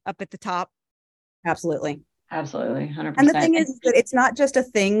rank up at the top? Absolutely. 100%. And the thing is that it's not just a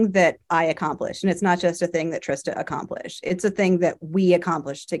thing that I accomplished, and it's not just a thing that Trista accomplished. It's a thing that we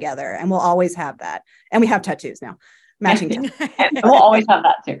accomplished together, and we'll always have that. And we have tattoos now. Matching. We'll always have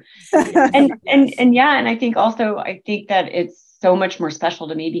that too. And I think that so much more special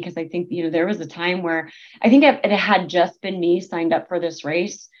to me because I think, there was a time where I think if it had just been me signed up for this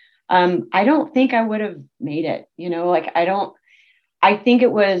race, I don't think I would have made it, I think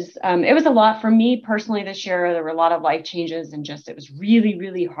it was a lot for me personally this year. There were a lot of life changes and it was really,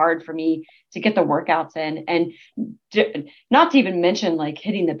 really hard for me to get the workouts in, and not to even mention like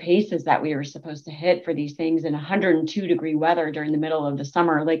hitting the paces that we were supposed to hit for these things in 102-degree weather during the middle of the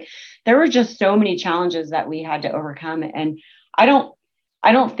summer. Like there were just so many challenges that we had to overcome. And I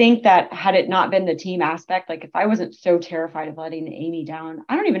don't think that had it not been the team aspect, like if I wasn't so terrified of letting Amy down,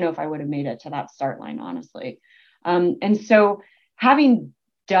 I don't even know if I would have made it to that start line, honestly. And so having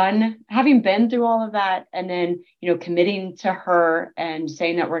been through all of that and then, committing to her and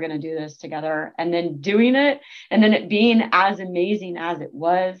saying that we're going to do this together and then doing it and then it being as amazing as it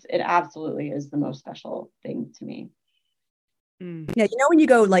was, it absolutely is the most special thing to me. Yeah. When you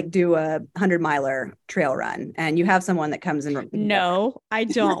go like do a 100-miler trail run and you have someone that comes in. No, I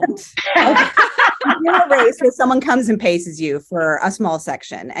don't. You're in a race where someone comes and paces you for a small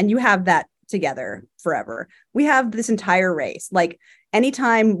section and you have that together forever. We have this entire race. Like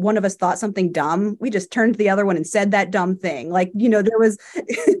anytime one of us thought something dumb, we just turned to the other one and said that dumb thing. Like, there was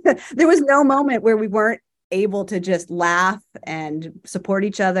no moment where we weren't able to just laugh and support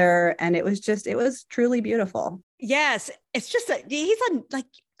each other. And it was truly beautiful. Yes. It's just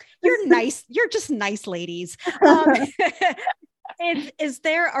you're nice. You're just nice ladies. Are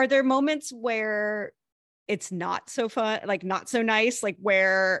there moments where it's not so fun, like not so nice, like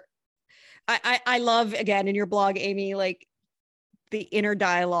where I love, again, in your blog, Amy, like the inner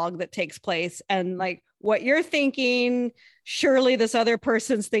dialogue that takes place and like what you're thinking, surely this other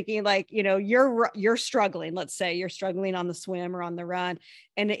person's thinking, like, you're struggling. Let's say you're struggling on the swim or on the run.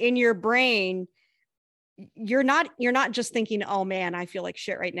 And in your brain, you're not just thinking, oh man, I feel like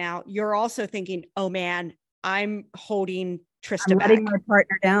shit right now. You're also thinking, oh man, I'm holding Trista back. Letting my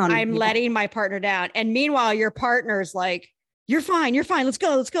partner down. I'm letting my partner down. And meanwhile, your partner's like, you're fine. Let's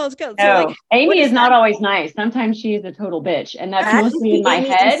go. So no, like, Amy is not always nice. Sometimes she is a total bitch. And that's mostly in my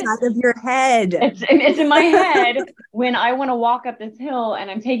head. Inside of your head. It's in my head when I want to walk up this hill and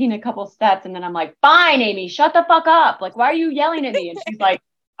I'm taking a couple steps and then I'm like, fine, Amy, shut the fuck up. Like, why are you yelling at me? And she's like,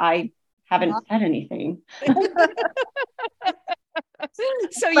 I haven't said anything.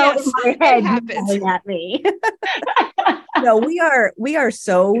 So yes, my head it happens at me. No, we are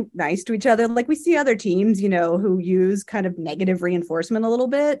so nice to each other. Like we see other teams, who use kind of negative reinforcement a little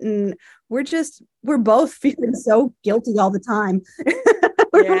bit, and we're both feeling so guilty all the time.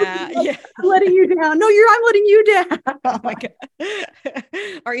 Yeah. I'm letting you down. No, I'm letting you down. Oh my God.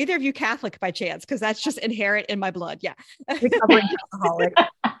 Are either of you Catholic by chance? Because that's just inherent in my blood. Yeah. Recovering alcoholic.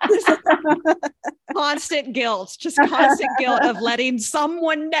 Constant guilt of letting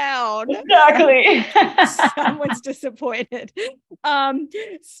someone down. Exactly. Someone's disappointed. Well,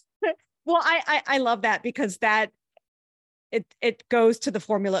 I love that because that it goes to the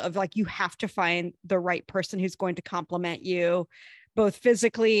formula of like, you have to find the right person who's going to complement you both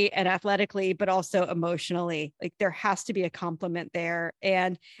physically and athletically, but also emotionally. Like there has to be a complement there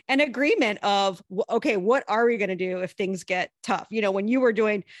and an agreement of, okay, what are we going to do if things get tough? When you were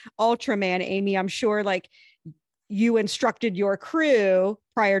doing Ultraman, Amy, I'm sure like you instructed your crew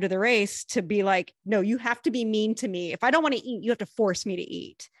prior to the race to be like, no, you have to be mean to me. If I don't want to eat, you have to force me to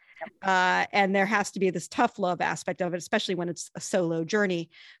eat. And there has to be this tough love aspect of it, especially when it's a solo journey.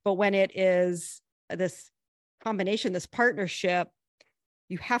 But when it is this combination, this partnership,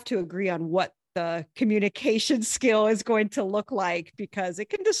 you have to agree on what the communication skill is going to look like because it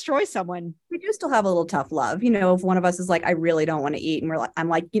can destroy someone. We do still have a little tough love. If one of us is like, I really don't want to eat. And I'm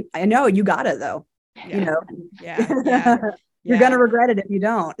like, I know you got it though. Yeah. You're going to regret it if you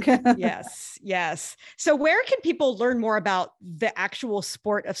don't. Yes. So where can people learn more about the actual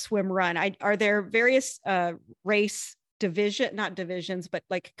sport of swim run? Are there various not divisions, but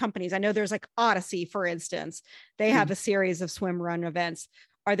like companies? I know there's like Odyssey, for instance. They have a series of swim run events.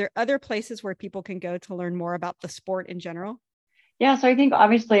 Are there other places where people can go to learn more about the sport in general? Yeah, so I think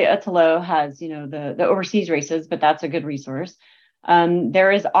obviously Ötillö has, the overseas races, but that's a good resource.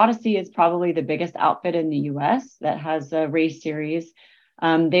 There is Odyssey is probably the biggest outfit in the US that has a race series.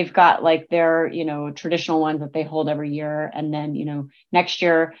 They've got like their, traditional ones that they hold every year. And then, next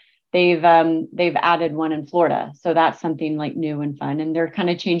year they've added one in Florida. So that's something like new and fun. And they're kind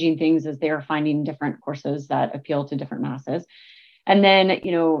of changing things as they're finding different courses that appeal to different masses. And then,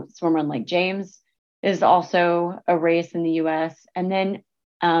 Swimrun Lake James is also a race in the US. And then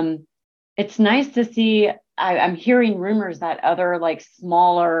it's nice to see I'm hearing rumors that other like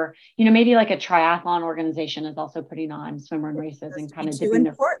smaller, maybe like a triathlon organization is also putting on swimrun races and kind of Two dipping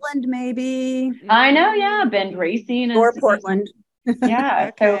in Portland, maybe. I know, yeah, Bend Racing Or Portland. Yeah.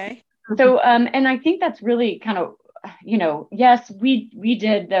 Okay. And I think that's really kind of, yes, we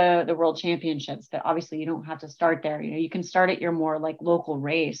did the world championships, but obviously you don't have to start there. You can start at your more like local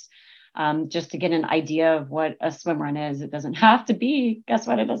race, just to get an idea of what a swim run is. It doesn't have to be, guess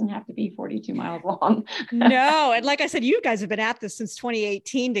what? It doesn't have to be 42 miles long. No. And like I said, you guys have been at this since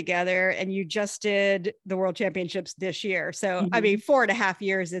 2018 together, and you just did the world championships this year. So, I mean, 4.5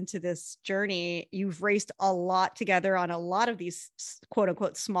 years into this journey, you've raced a lot together on a lot of these quote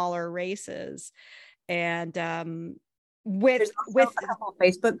unquote smaller races. And with a couple of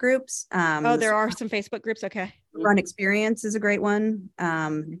Facebook groups. There are some Facebook groups. Okay. Run Experience is a great one.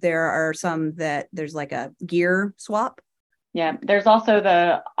 There are some that there's like a gear swap. Yeah. There's also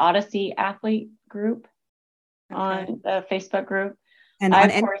the Odyssey athlete group on the Facebook group. And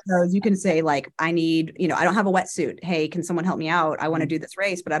on any of those, you can say like, I need, I don't have a wetsuit. Hey, can someone help me out? I want to do this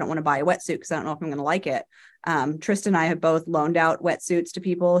race, but I don't want to buy a wetsuit because I don't know if I'm going to like it. Trista and I have both loaned out wetsuits to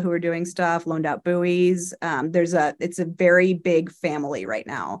people who are doing stuff, loaned out buoys. It's a very big family right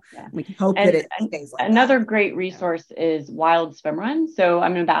now. Yeah. We can hope that it stays like another that. Great resource is Wild Swimrun. So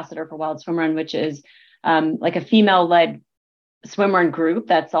I'm an ambassador for Wild Swimrun, which is like a female-led swimrun group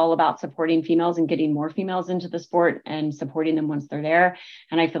that's all about supporting females and getting more females into the sport and supporting them once they're there.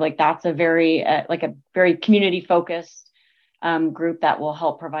 And I feel like that's a very very community focused group that will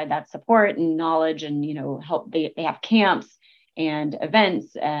help provide that support and knowledge and help. They have camps and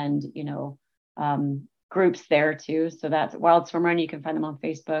events and groups there too. So that's Wild Swimrun. You can find them on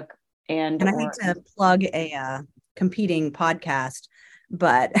Facebook. And I hate to plug a competing podcast,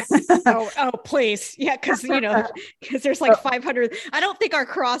 but oh please, yeah, because there's like 500. I don't think our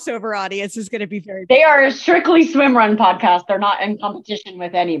crossover audience is going to be very big. They are a strictly swim run podcast. They're not in competition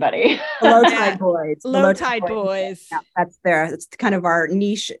with anybody. Low Tide Boys. Low Tide Boys. Yeah, it's kind of our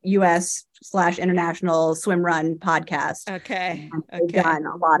niche US/international swim run podcast. Okay. We've done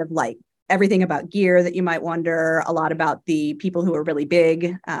a lot of like everything about gear that you might wonder, a lot about the people who are really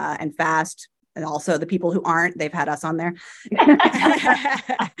big and fast. And also the people who aren't, they've had us on there.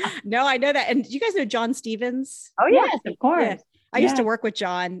 No, I know that. And you guys know John Stevens? Oh, yes, of course. Yeah. I used to work with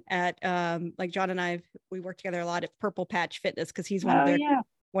John at, John and I, we work together a lot at Purple Patch Fitness because he's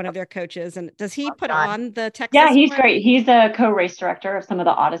one of their coaches. And does he put on the Texas? Yeah, he's great. He's a co-race director of some of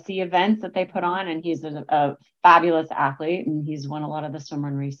the Odyssey events that they put on. And he's a fabulous athlete. And he's won a lot of the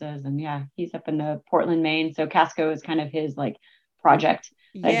swimrun races. And yeah, he's up in the Portland, Maine. So Casco is kind of his like project.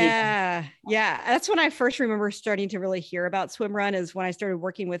 Yeah. That's when I first remember starting to really hear about Swimrun, is when I started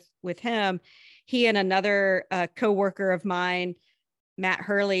working with him. He and another co-worker of mine, Matt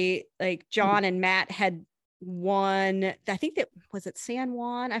Hurley, like John and Matt had won, I think that was it San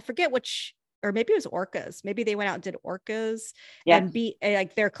Juan. I forget which, or maybe it was Orcas. Maybe they went out and did Orcas and beat,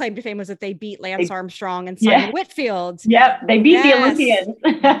 like their claim to fame was that they beat Lance Armstrong and Simon Whitfield. Yep. They beat the Olympians.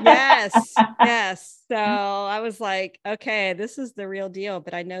 Yes. So I was like, okay, this is the real deal.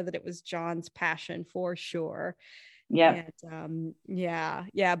 But I know that it was John's passion for sure. Yeah.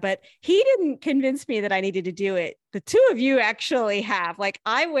 But he didn't convince me that I needed to do it. The two of you actually have. Like,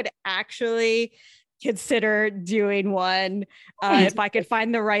 I would actually consider doing one if I could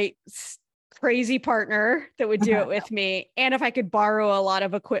find the right crazy partner that would do it with me, and if I could borrow a lot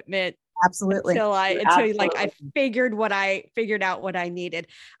of equipment. Absolutely. Until I figured out what I needed.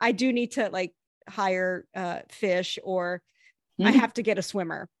 I do need to like hire fish, or I have to get a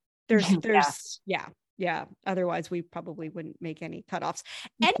swimmer. Otherwise we probably wouldn't make any cutoffs.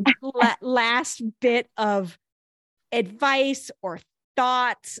 And last bit of advice or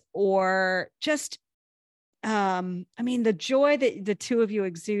thoughts, or just the joy that the two of you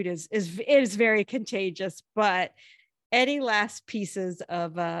exude is very contagious, but any last pieces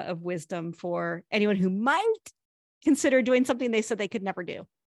of wisdom for anyone who might consider doing something they said they could never do?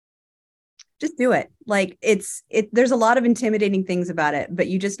 Just do it. Like there's a lot of intimidating things about it, but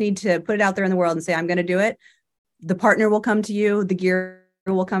you just need to put it out there in the world and say, I'm going to do it. The partner will come to you. The gear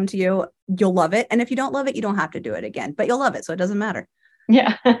will come to you. You'll love it. And if you don't love it, you don't have to do it again, but you'll love it. So it doesn't matter.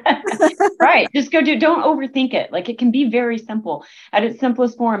 Yeah. Right. Just go don't overthink it. Like, it can be very simple. At its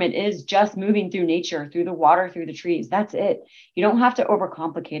simplest form, it is just moving through nature, through the water, through the trees. That's it. You don't have to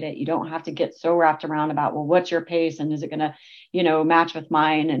overcomplicate it. You don't have to get so wrapped around about, well, what's your pace? And is it going to, match with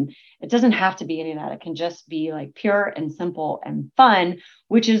mine? And it doesn't have to be any of that. It can just be like pure and simple and fun,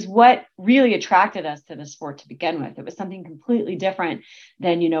 which is what really attracted us to the sport to begin with. It was something completely different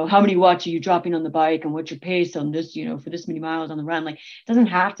than, how many watts are you dropping on the bike and what's your pace on this, for this many miles on the run. Like, it doesn't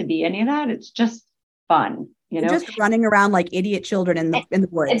have to be any of that. It's just fun. Just running around like idiot children in the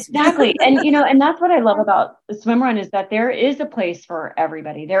woods. Exactly. And, and that's what I love about the swim run is that there is a place for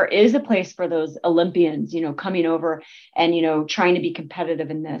everybody. There is a place for those Olympians, coming over and, trying to be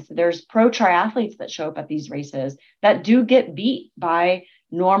competitive in this. There's pro triathletes that show up at these races that do get beat by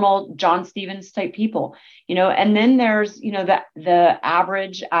normal John Stevens type people, and then there's, the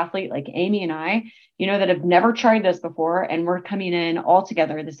average athlete like Amy and I, that have never tried this before. And we're coming in all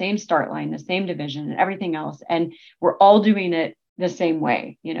together, the same start line, the same division and everything else. And we're all doing it the same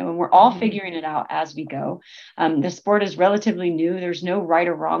way, and we're all figuring it out as we go. The sport is relatively new. There's no right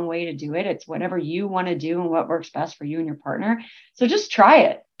or wrong way to do it. It's whatever you want to do and what works best for you and your partner. So just try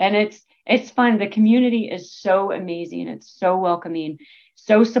it. And it's fun. The community is so amazing. It's so welcoming,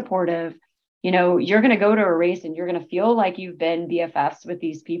 so supportive. You're going to go to a race and you're going to feel like you've been BFFs with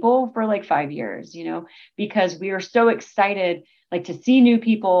these people for like 5 years, because we are so excited, like to see new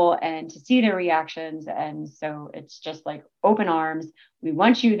people and to see their reactions. And so it's just like open arms. We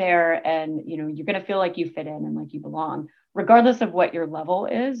want you there, and, you're going to feel like you fit in and like you belong, regardless of what your level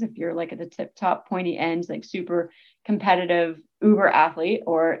is. If you're like at the tip top pointy ends, like super competitive uber athlete,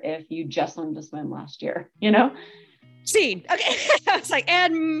 or if you just learned to swim last year, Scene. Okay. I was like,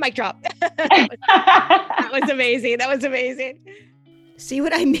 and mic drop. That was amazing. That was amazing. See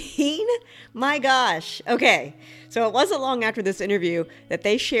what I mean? My gosh. Okay. So it wasn't long after this interview that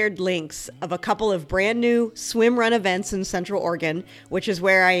they shared links of a couple of brand new swim run events in Central Oregon, which is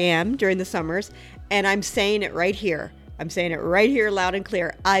where I am during the summers. And I'm saying it right here. I'm saying it right here loud and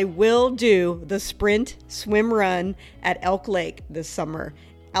clear. I will do the sprint swim run at Elk Lake this summer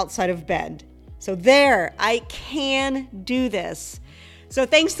outside of Bend. So there, I can do this. So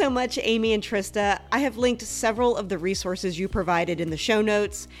thanks so much, Amy and Trista. I have linked several of the resources you provided in the show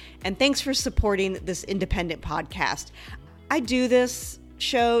notes, and thanks for supporting this independent podcast. I do this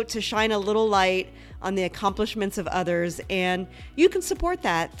show to shine a little light on the accomplishments of others, and you can support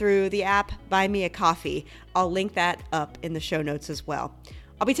that through the app Buy Me a Coffee. I'll link that up in the show notes as well.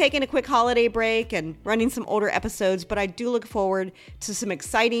 I'll be taking a quick holiday break and running some older episodes, but I do look forward to some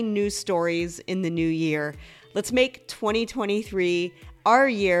exciting news stories in the new year. Let's make 2023 our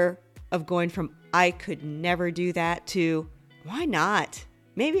year of going from I could never do that to why not?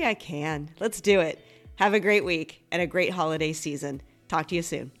 Maybe I can. Let's do it. Have a great week and a great holiday season. Talk to you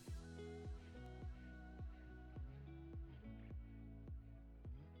soon.